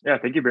 Yeah,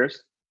 thank you,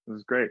 Bears. It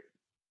was great.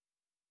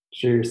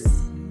 Cheers.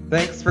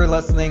 Thanks for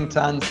listening to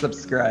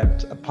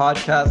Unsubscribed, a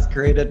podcast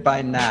created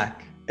by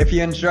Knack. If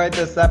you enjoyed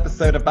this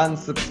episode of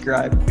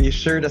Unsubscribed, be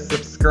sure to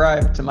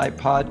subscribe to my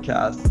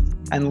podcast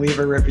and leave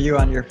a review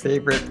on your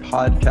favorite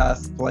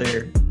podcast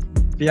player.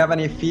 If you have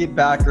any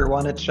feedback or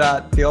want to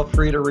chat, feel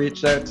free to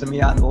reach out to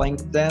me on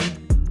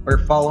LinkedIn or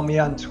follow me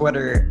on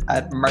Twitter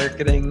at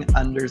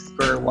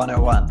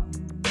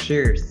marketing_101.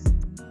 Cheers.